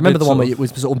 Yeah, 'cause I I remember did the one sort where of- it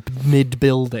was sort of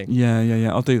mid-building.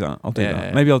 Yeah. I'll do that. Yeah.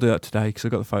 that. Maybe I'll do that today because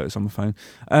I've got the photos on my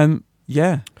phone.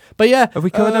 Yeah. But yeah, Have we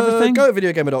covered everything? Go to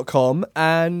videogamer.com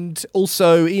and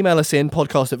also email us in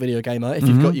podcast@videogamer if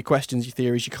you've got your questions, your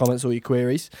theories, your comments, or your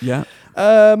queries. Yeah.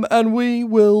 And we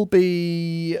will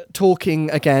be talking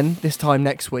again this time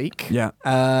next week. Yeah.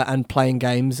 And playing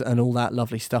games and all that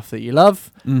lovely stuff that you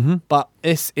love. Mm-hmm. But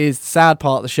this is the sad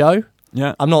part of the show.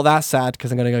 Yeah. I'm not that sad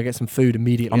because I'm going to go get some food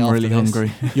immediately I'm after really this.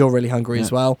 hungry. You're really hungry Yeah.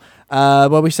 as well.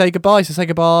 Where we say goodbye. So say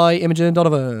goodbye, Imogen and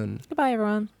Donovan. Goodbye,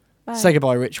 everyone. Bye. Say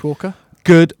goodbye, Rich Walker.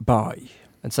 Goodbye.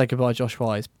 And say goodbye, Josh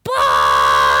Wise.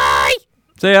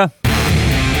 See ya.